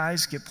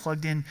baptized, get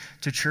plugged in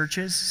to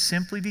churches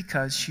simply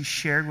because she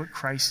shared what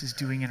Christ is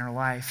doing in her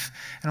life.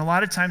 And a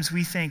lot of times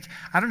we think,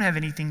 I don't have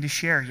anything to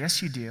share. Yes,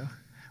 you do.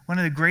 One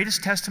of the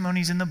greatest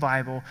testimonies in the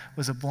Bible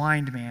was a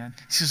blind man.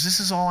 He says,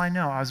 this is all I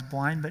know. I was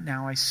blind, but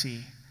now I see.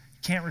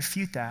 You can't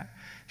refute that.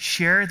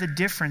 Share the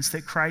difference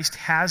that Christ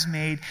has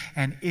made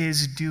and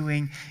is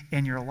doing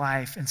in your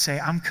life and say,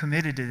 I'm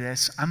committed to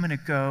this. I'm going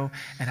to go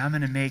and I'm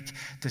going to make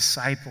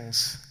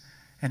disciples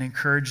and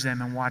encourage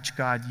them and watch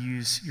God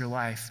use your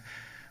life.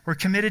 We're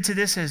committed to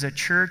this as a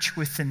church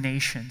with the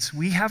nations.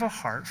 We have a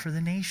heart for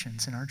the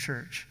nations in our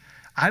church.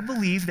 I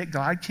believe that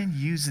God can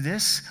use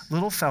this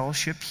little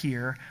fellowship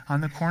here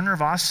on the corner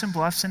of Austin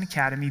Bluffs and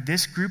Academy,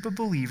 this group of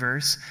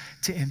believers,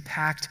 to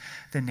impact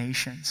the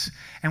nations.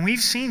 And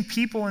we've seen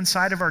people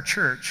inside of our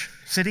church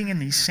sitting in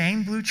these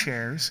same blue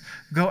chairs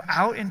go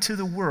out into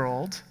the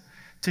world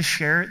to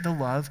share the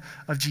love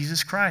of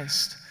Jesus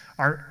Christ.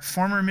 Our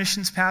former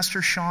missions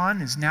pastor,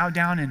 Sean, is now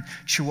down in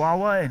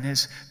Chihuahua and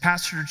has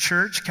pastored a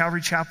church,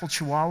 Calvary Chapel,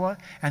 Chihuahua,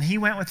 and he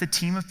went with a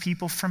team of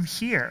people from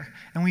here,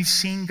 and we've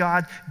seen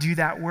God do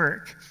that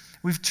work.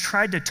 We've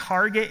tried to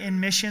target in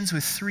missions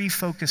with 3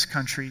 focus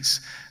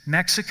countries,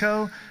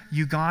 Mexico,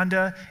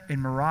 Uganda,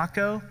 and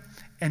Morocco,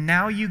 and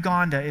now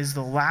Uganda is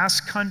the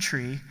last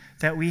country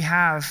that we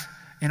have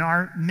in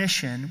our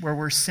mission where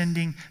we're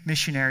sending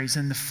missionaries.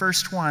 And the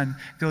first one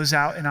goes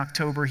out in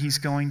October. He's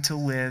going to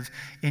live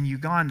in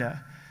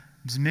Uganda.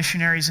 There's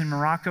missionaries in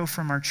Morocco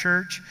from our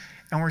church,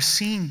 and we're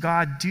seeing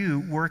God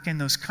do work in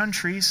those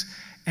countries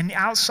and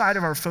outside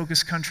of our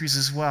focus countries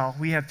as well.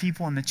 We have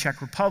people in the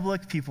Czech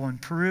Republic, people in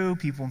Peru,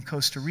 people in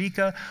Costa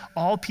Rica,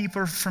 all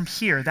people from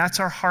here. That's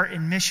our heart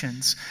in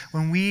missions.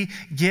 When we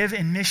give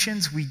in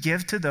missions, we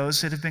give to those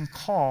that have been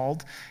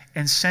called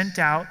and sent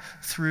out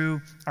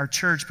through our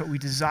church, but we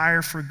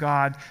desire for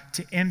God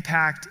to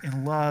impact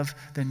and love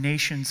the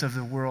nations of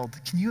the world.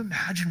 Can you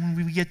imagine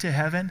when we get to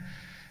heaven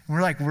and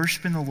we're like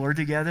worshiping the Lord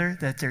together,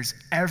 that there's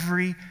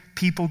every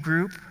people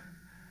group?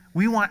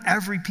 We want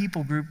every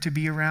people group to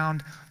be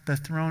around the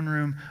throne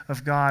room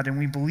of God, and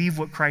we believe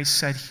what Christ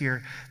said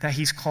here, that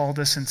he's called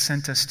us and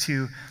sent us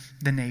to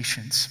the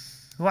nations.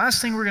 The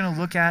last thing we're going to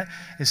look at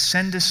is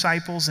send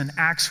disciples in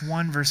Acts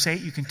 1, verse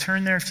 8. You can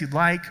turn there if you'd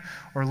like,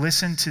 or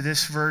listen to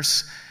this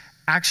verse,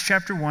 Acts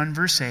chapter 1,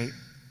 verse 8.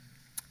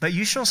 But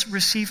you shall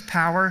receive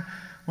power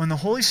when the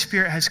Holy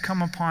Spirit has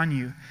come upon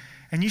you,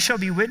 and you shall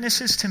be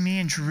witnesses to me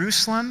in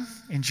Jerusalem,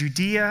 in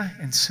Judea,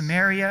 in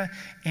Samaria,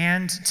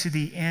 and to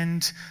the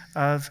end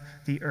of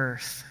the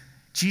earth.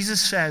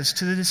 Jesus says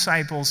to the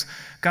disciples,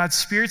 God's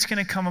Spirit's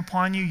going to come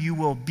upon you. You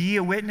will be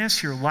a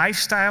witness. Your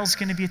lifestyle is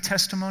going to be a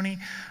testimony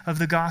of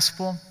the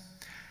gospel.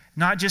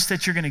 Not just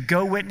that you're going to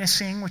go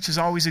witnessing, which is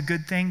always a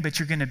good thing, but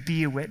you're going to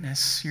be a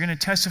witness. You're going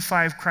to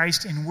testify of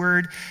Christ in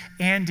word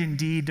and in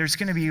deed. There's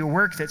going to be a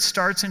work that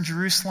starts in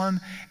Jerusalem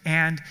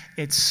and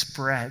it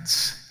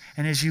spreads.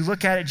 And as you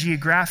look at it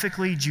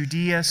geographically,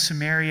 Judea,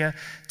 Samaria,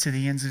 to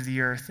the ends of the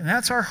earth. And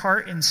that's our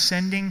heart in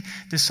sending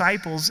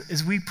disciples,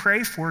 as we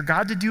pray for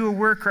God to do a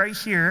work right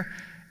here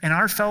in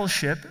our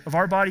fellowship of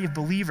our body of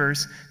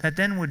believers that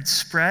then would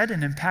spread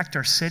and impact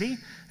our city,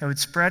 that would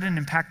spread and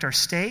impact our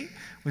state,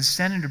 would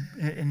extend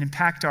and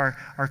impact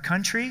our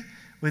country,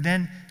 would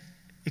then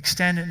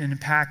extend and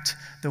impact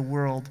the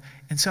world.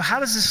 And so how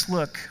does this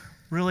look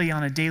really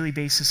on a daily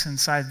basis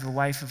inside the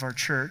life of our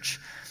church?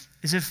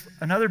 Is if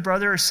another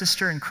brother or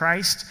sister in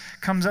Christ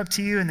comes up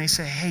to you and they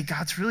say, hey,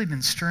 God's really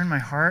been stirring my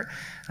heart,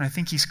 and I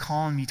think he's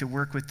calling me to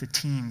work with the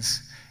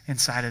teens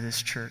inside of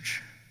this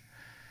church.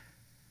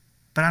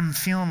 But I'm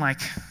feeling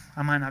like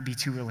I might not be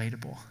too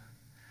relatable.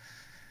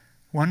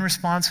 One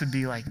response would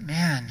be like,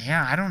 man,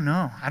 yeah, I don't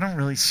know. I don't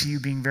really see you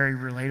being very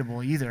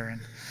relatable either.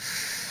 And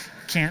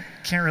can't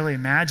really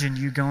imagine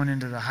you going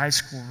into the high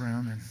school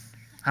room and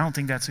I don't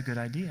think that's a good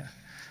idea.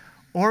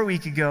 Or we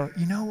could go,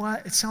 you know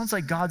what? It sounds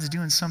like God's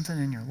doing something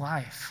in your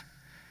life.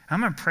 I'm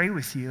going to pray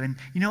with you. And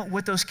you know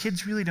what those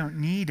kids really don't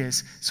need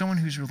is someone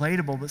who's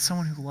relatable, but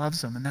someone who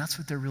loves them. And that's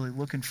what they're really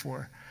looking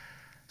for.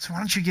 So why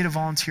don't you get a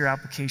volunteer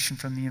application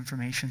from the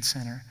Information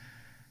Center?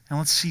 And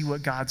let's see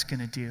what God's going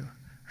to do.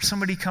 Or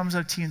somebody comes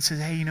up to you and says,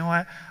 hey, you know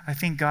what? I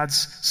think God's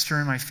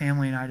stirring my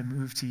family and I to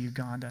move to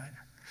Uganda.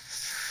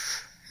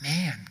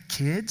 Man,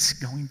 kids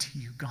going to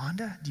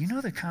Uganda? Do you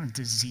know the kind of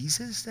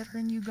diseases that are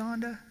in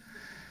Uganda?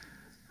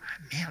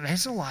 Man,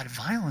 there's a lot of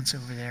violence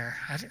over there.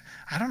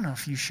 I don't know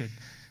if you should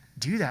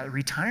do that.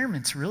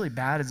 Retirement's really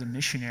bad as a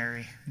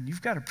missionary, and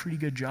you've got a pretty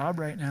good job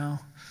right now.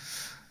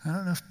 I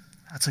don't know if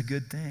that's a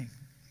good thing.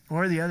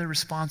 Or the other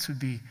response would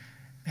be,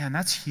 man,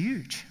 that's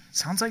huge.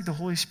 Sounds like the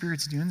Holy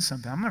Spirit's doing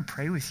something. I'm going to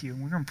pray with you,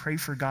 and we're going to pray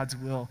for God's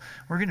will.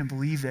 We're going to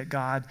believe that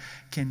God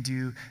can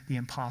do the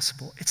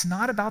impossible. It's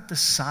not about the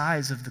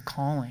size of the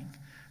calling.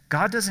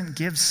 God doesn't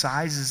give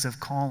sizes of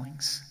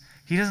callings.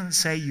 He doesn't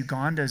say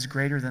Uganda is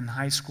greater than the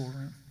high school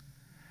room.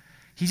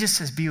 He just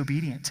says, be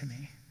obedient to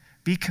me.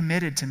 Be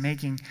committed to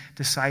making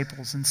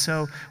disciples. And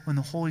so when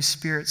the Holy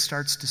Spirit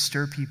starts to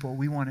stir people,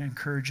 we want to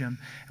encourage them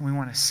and we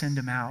want to send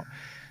them out.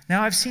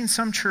 Now, I've seen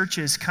some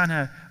churches kind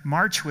of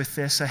march with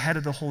this ahead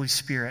of the Holy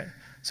Spirit.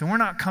 So we're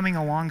not coming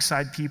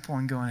alongside people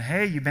and going,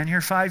 hey, you've been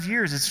here 5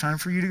 years. It's time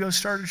for you to go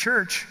start a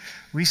church.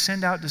 We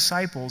send out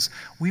disciples.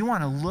 We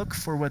want to look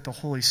for what the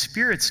Holy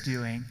Spirit's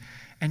doing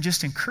and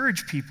just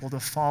encourage people to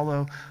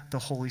follow the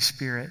Holy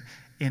Spirit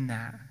in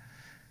that.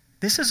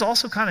 This is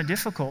also kind of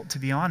difficult, to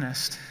be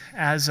honest,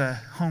 as a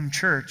home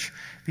church,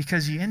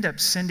 because you end up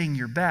sending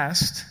your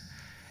best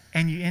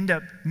and you end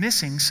up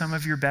missing some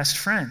of your best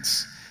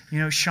friends. You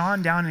know,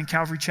 Sean down in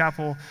Calvary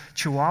Chapel,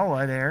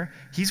 Chihuahua there,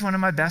 he's one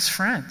of my best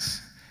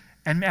friends.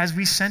 And as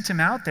we sent him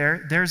out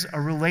there, there's a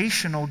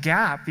relational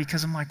gap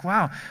because I'm like,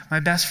 wow,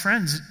 my best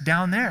friend's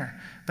down there.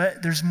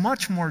 But there's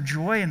much more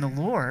joy in the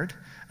Lord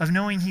of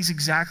knowing he's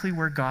exactly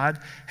where God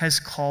has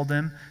called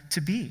him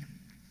to be.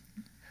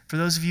 For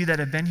those of you that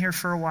have been here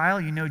for a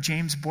while, you know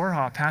James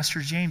Borja,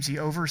 Pastor James. He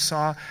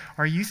oversaw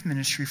our youth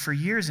ministry for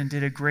years and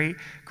did a great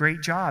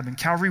job. And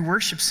Calvary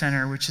Worship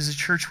Center, which is a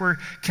church we're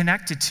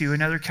connected to,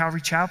 another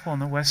Calvary Chapel on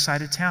the west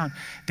side of town,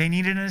 they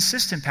needed an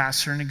assistant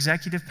pastor, an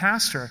executive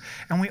pastor.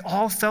 And we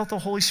all felt the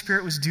Holy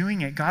Spirit was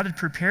doing it. God had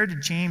prepared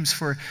James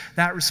for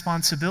that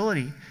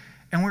responsibility.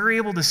 And we were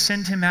able to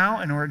send him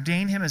out and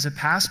ordain him as a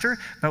pastor,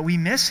 but we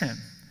miss him.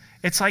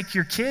 It's like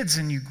your kids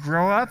and you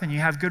grow up and you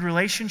have good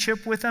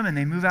relationship with them and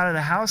they move out of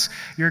the house.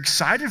 You're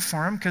excited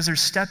for them because they're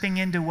stepping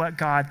into what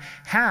God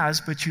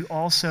has, but you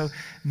also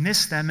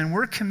miss them. And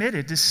we're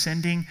committed to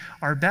sending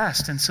our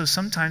best. And so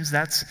sometimes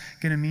that's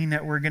going to mean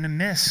that we're going to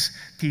miss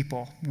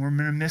people. We're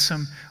going to miss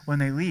them when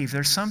they leave.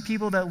 There's some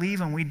people that leave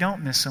and we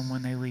don't miss them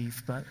when they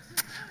leave, but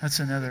that's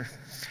another.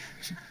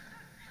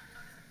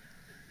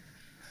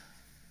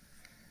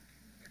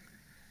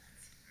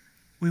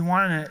 We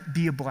want to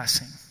be a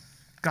blessing.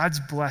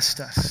 God's blessed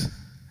us.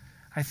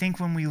 I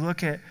think when we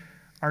look at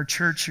our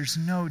church, there's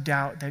no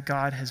doubt that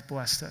God has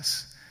blessed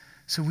us.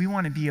 So we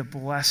want to be a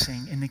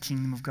blessing in the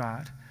kingdom of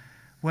God.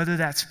 Whether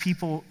that's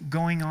people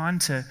going on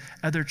to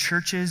other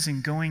churches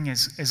and going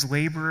as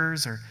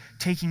laborers or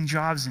taking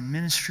jobs in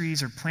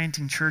ministries or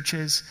planting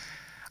churches.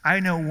 I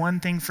know one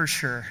thing for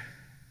sure.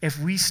 If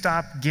we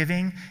stop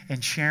giving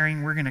and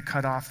sharing, we're going to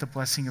cut off the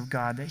blessing of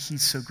God that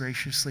he's so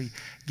graciously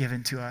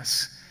given to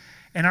us.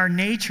 And our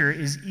nature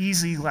is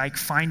easy like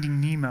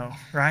Finding Nemo,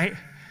 right?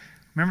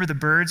 Remember the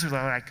birds are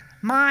like,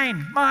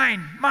 mine,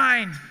 mine,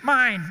 mine,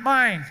 mine,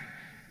 mine.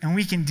 And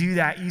we can do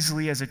that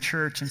easily as a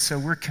church. And so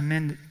we're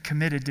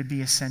committed to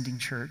be a sending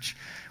church.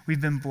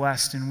 We've been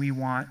blessed and we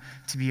want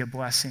to be a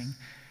blessing.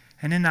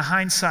 And in the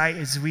hindsight,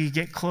 as we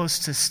get close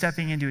to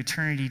stepping into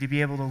eternity, to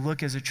be able to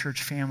look as a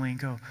church family and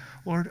go,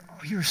 Lord,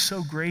 you're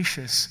so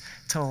gracious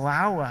to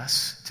allow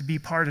us to be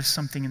part of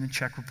something in the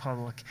Czech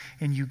Republic,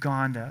 in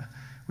Uganda.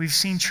 We've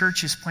seen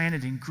churches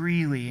planted in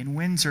Greeley, in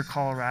Windsor,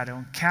 Colorado,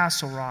 in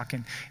Castle Rock,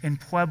 and in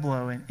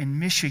Pueblo, and in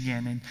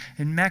Michigan, and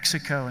in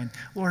Mexico. And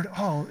Lord,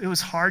 it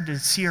was hard to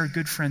see our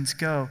good friends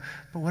go,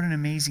 but what an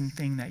amazing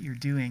thing that you're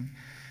doing.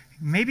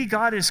 Maybe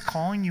God is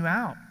calling you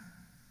out.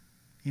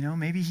 You know,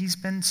 maybe he's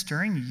been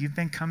stirring you. You've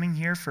been coming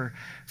here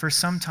for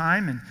some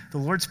time, and the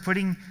Lord's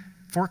putting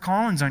Fort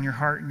Collins on your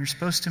heart, and you're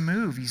supposed to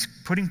move. He's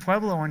putting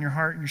Pueblo on your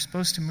heart, and you're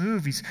supposed to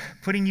move. He's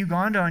putting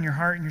Uganda on your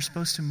heart, and you're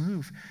supposed to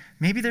move.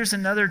 Maybe there's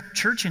another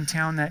church in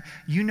town that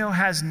you know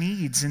has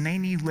needs, and they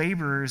need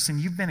laborers, and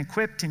you've been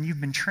equipped, and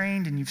you've been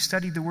trained, and you've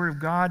studied the Word of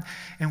God,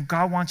 and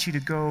God wants you to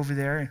go over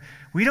there.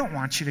 We don't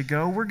want you to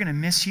go. We're going to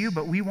miss you,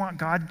 but we want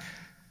God's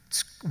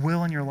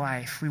will in your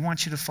life. We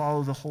want you to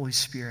follow the Holy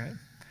Spirit.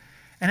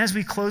 And as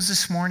we close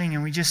this morning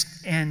and we just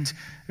end,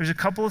 there's a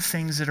couple of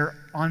things that are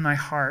on my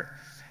heart.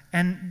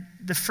 And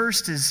the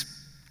first is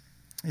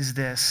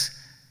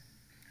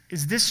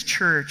this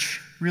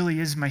church really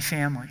is my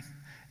family.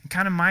 And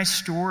kind of my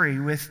story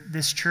with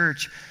this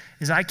church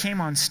is I came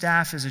on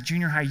staff as a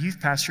junior high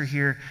youth pastor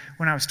here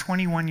when I was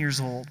 21 years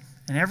old.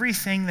 And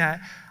everything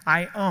that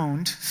I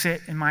owned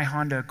fit in my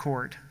Honda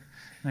Accord.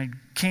 And I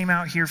came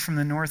out here from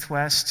the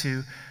Northwest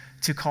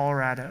to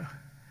Colorado.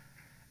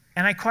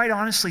 And I quite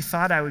honestly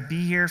thought I would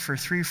be here for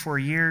 3 or 4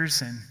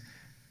 years and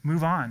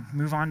move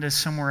on to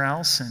somewhere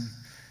else, and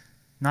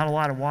not a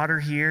lot of water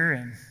here,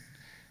 and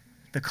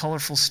the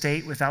colorful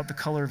state without the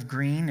color of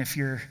green if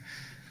you're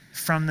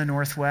from the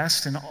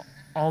Northwest, and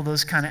all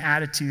those kind of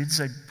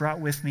attitudes I brought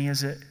with me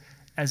as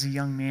a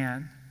young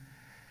man.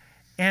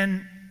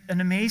 And an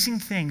amazing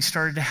thing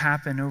started to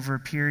happen over a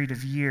period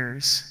of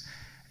years.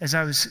 As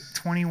I was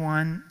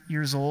 21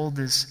 years old,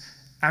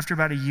 after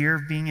about a year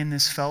of being in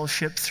this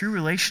fellowship, through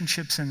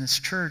relationships in this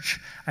church,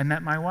 I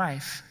met my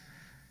wife.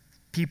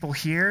 People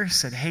here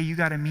said, hey, you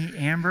got to meet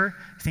Amber.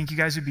 I think you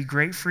guys would be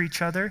great for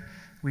each other.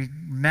 We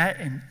met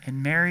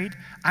and married.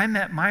 I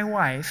met my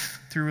wife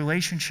through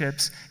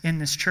relationships in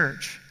this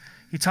church.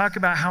 You talk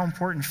about how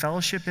important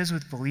fellowship is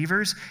with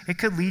believers. It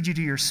could lead you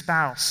to your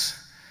spouse.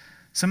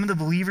 Some of the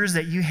believers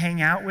that you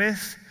hang out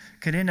with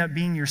could end up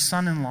being your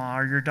son-in-law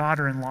or your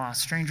daughter-in-law.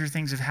 Stranger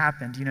things have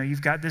happened.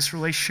 You've got this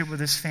relationship with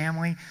this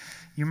family.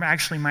 You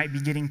actually might be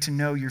getting to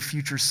know your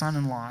future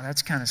son-in-law.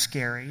 That's kind of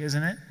scary,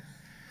 isn't it?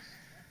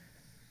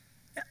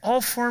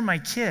 All 4 of my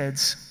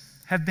kids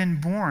have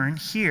been born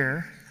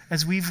here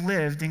as we've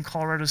lived in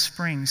Colorado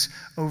Springs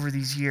over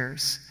these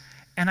years.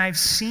 And I've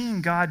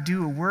seen God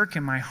do a work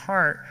in my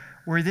heart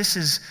where this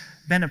has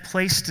been a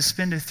place to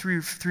spend 3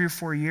 or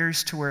 4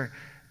 years to where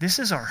this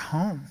is our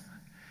home.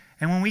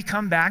 And when we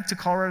come back to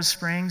Colorado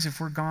Springs, if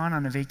we're gone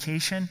on a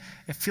vacation,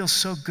 it feels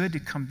so good to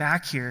come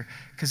back here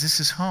because this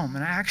is home.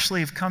 And I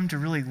actually have come to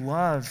really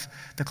love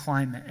the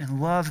climate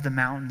and love the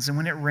mountains. And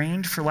when it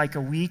rained for like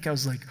a week, I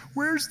was like,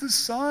 where's the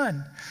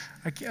sun?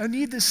 I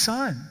need the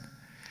sun.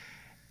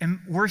 And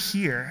we're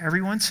here.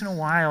 Every once in a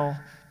while,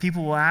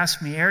 people will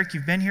ask me, Eric,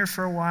 you've been here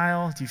for a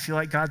while. Do you feel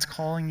like God's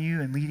calling you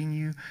and leading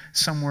you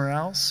somewhere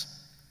else?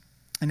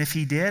 And if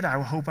he did,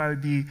 I hope I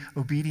would be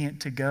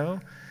obedient to go.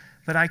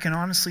 But I can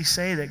honestly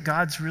say that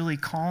God's really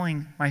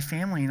calling my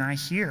family and I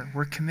here.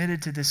 We're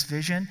committed to this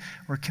vision.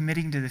 We're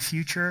committing to the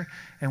future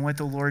and what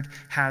the Lord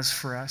has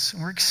for us.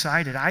 And we're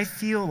excited. I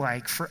feel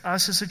like for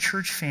us as a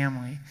church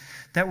family,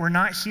 that we're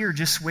not here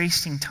just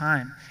wasting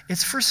time.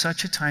 It's for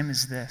such a time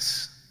as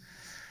this.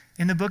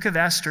 In the book of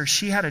Esther,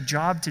 she had a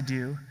job to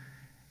do,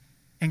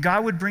 and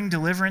God would bring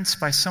deliverance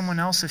by someone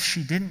else if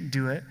she didn't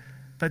do it.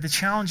 But the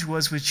challenge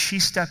was, would she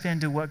step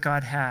into what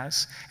God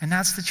has? And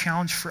that's the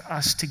challenge for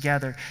us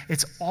together.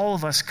 It's all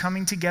of us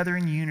coming together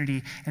in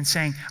unity and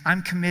saying,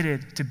 I'm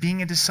committed to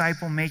being a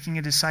disciple, making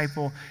a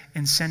disciple,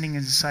 and sending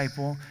a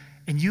disciple.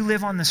 And you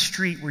live on the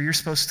street where you're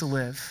supposed to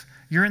live.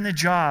 You're in the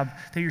job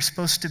that you're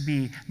supposed to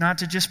be, not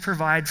to just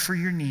provide for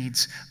your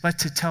needs, but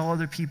to tell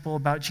other people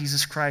about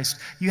Jesus Christ.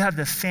 You have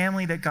the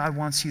family that God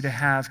wants you to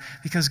have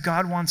because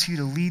God wants you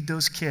to lead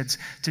those kids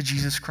to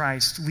Jesus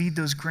Christ, lead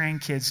those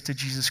grandkids to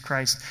Jesus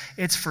Christ.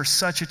 It's for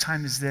such a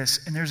time as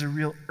this, and there's a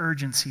real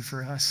urgency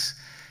for us.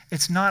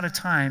 It's not a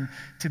time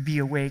to be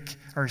awake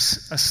or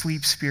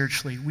asleep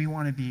spiritually. We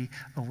want to be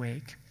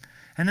awake.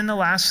 And then the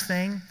last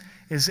thing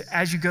is,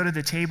 as you go to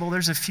the table,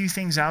 there's a few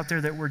things out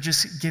there that we're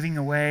just giving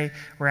away.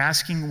 We're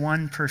asking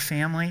one per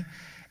family.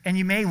 And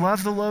you may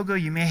love the logo,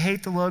 you may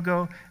hate the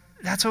logo.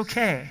 That's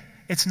okay.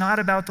 It's not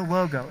about the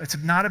logo. It's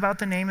not about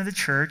the name of the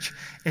church.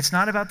 It's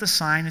not about the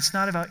sign. It's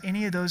not about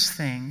any of those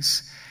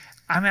things.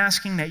 I'm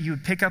asking that you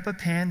would pick up a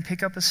pen,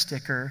 pick up a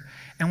sticker,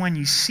 and when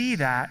you see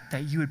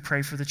that you would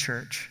pray for the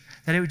church.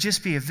 That it would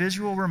just be a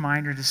visual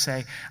reminder to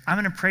say, I'm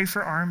going to pray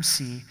for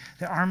RMC,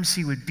 that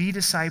RMC would be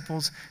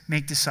disciples,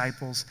 make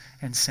disciples,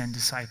 and send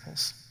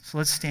disciples. So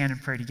let's stand and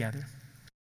pray together.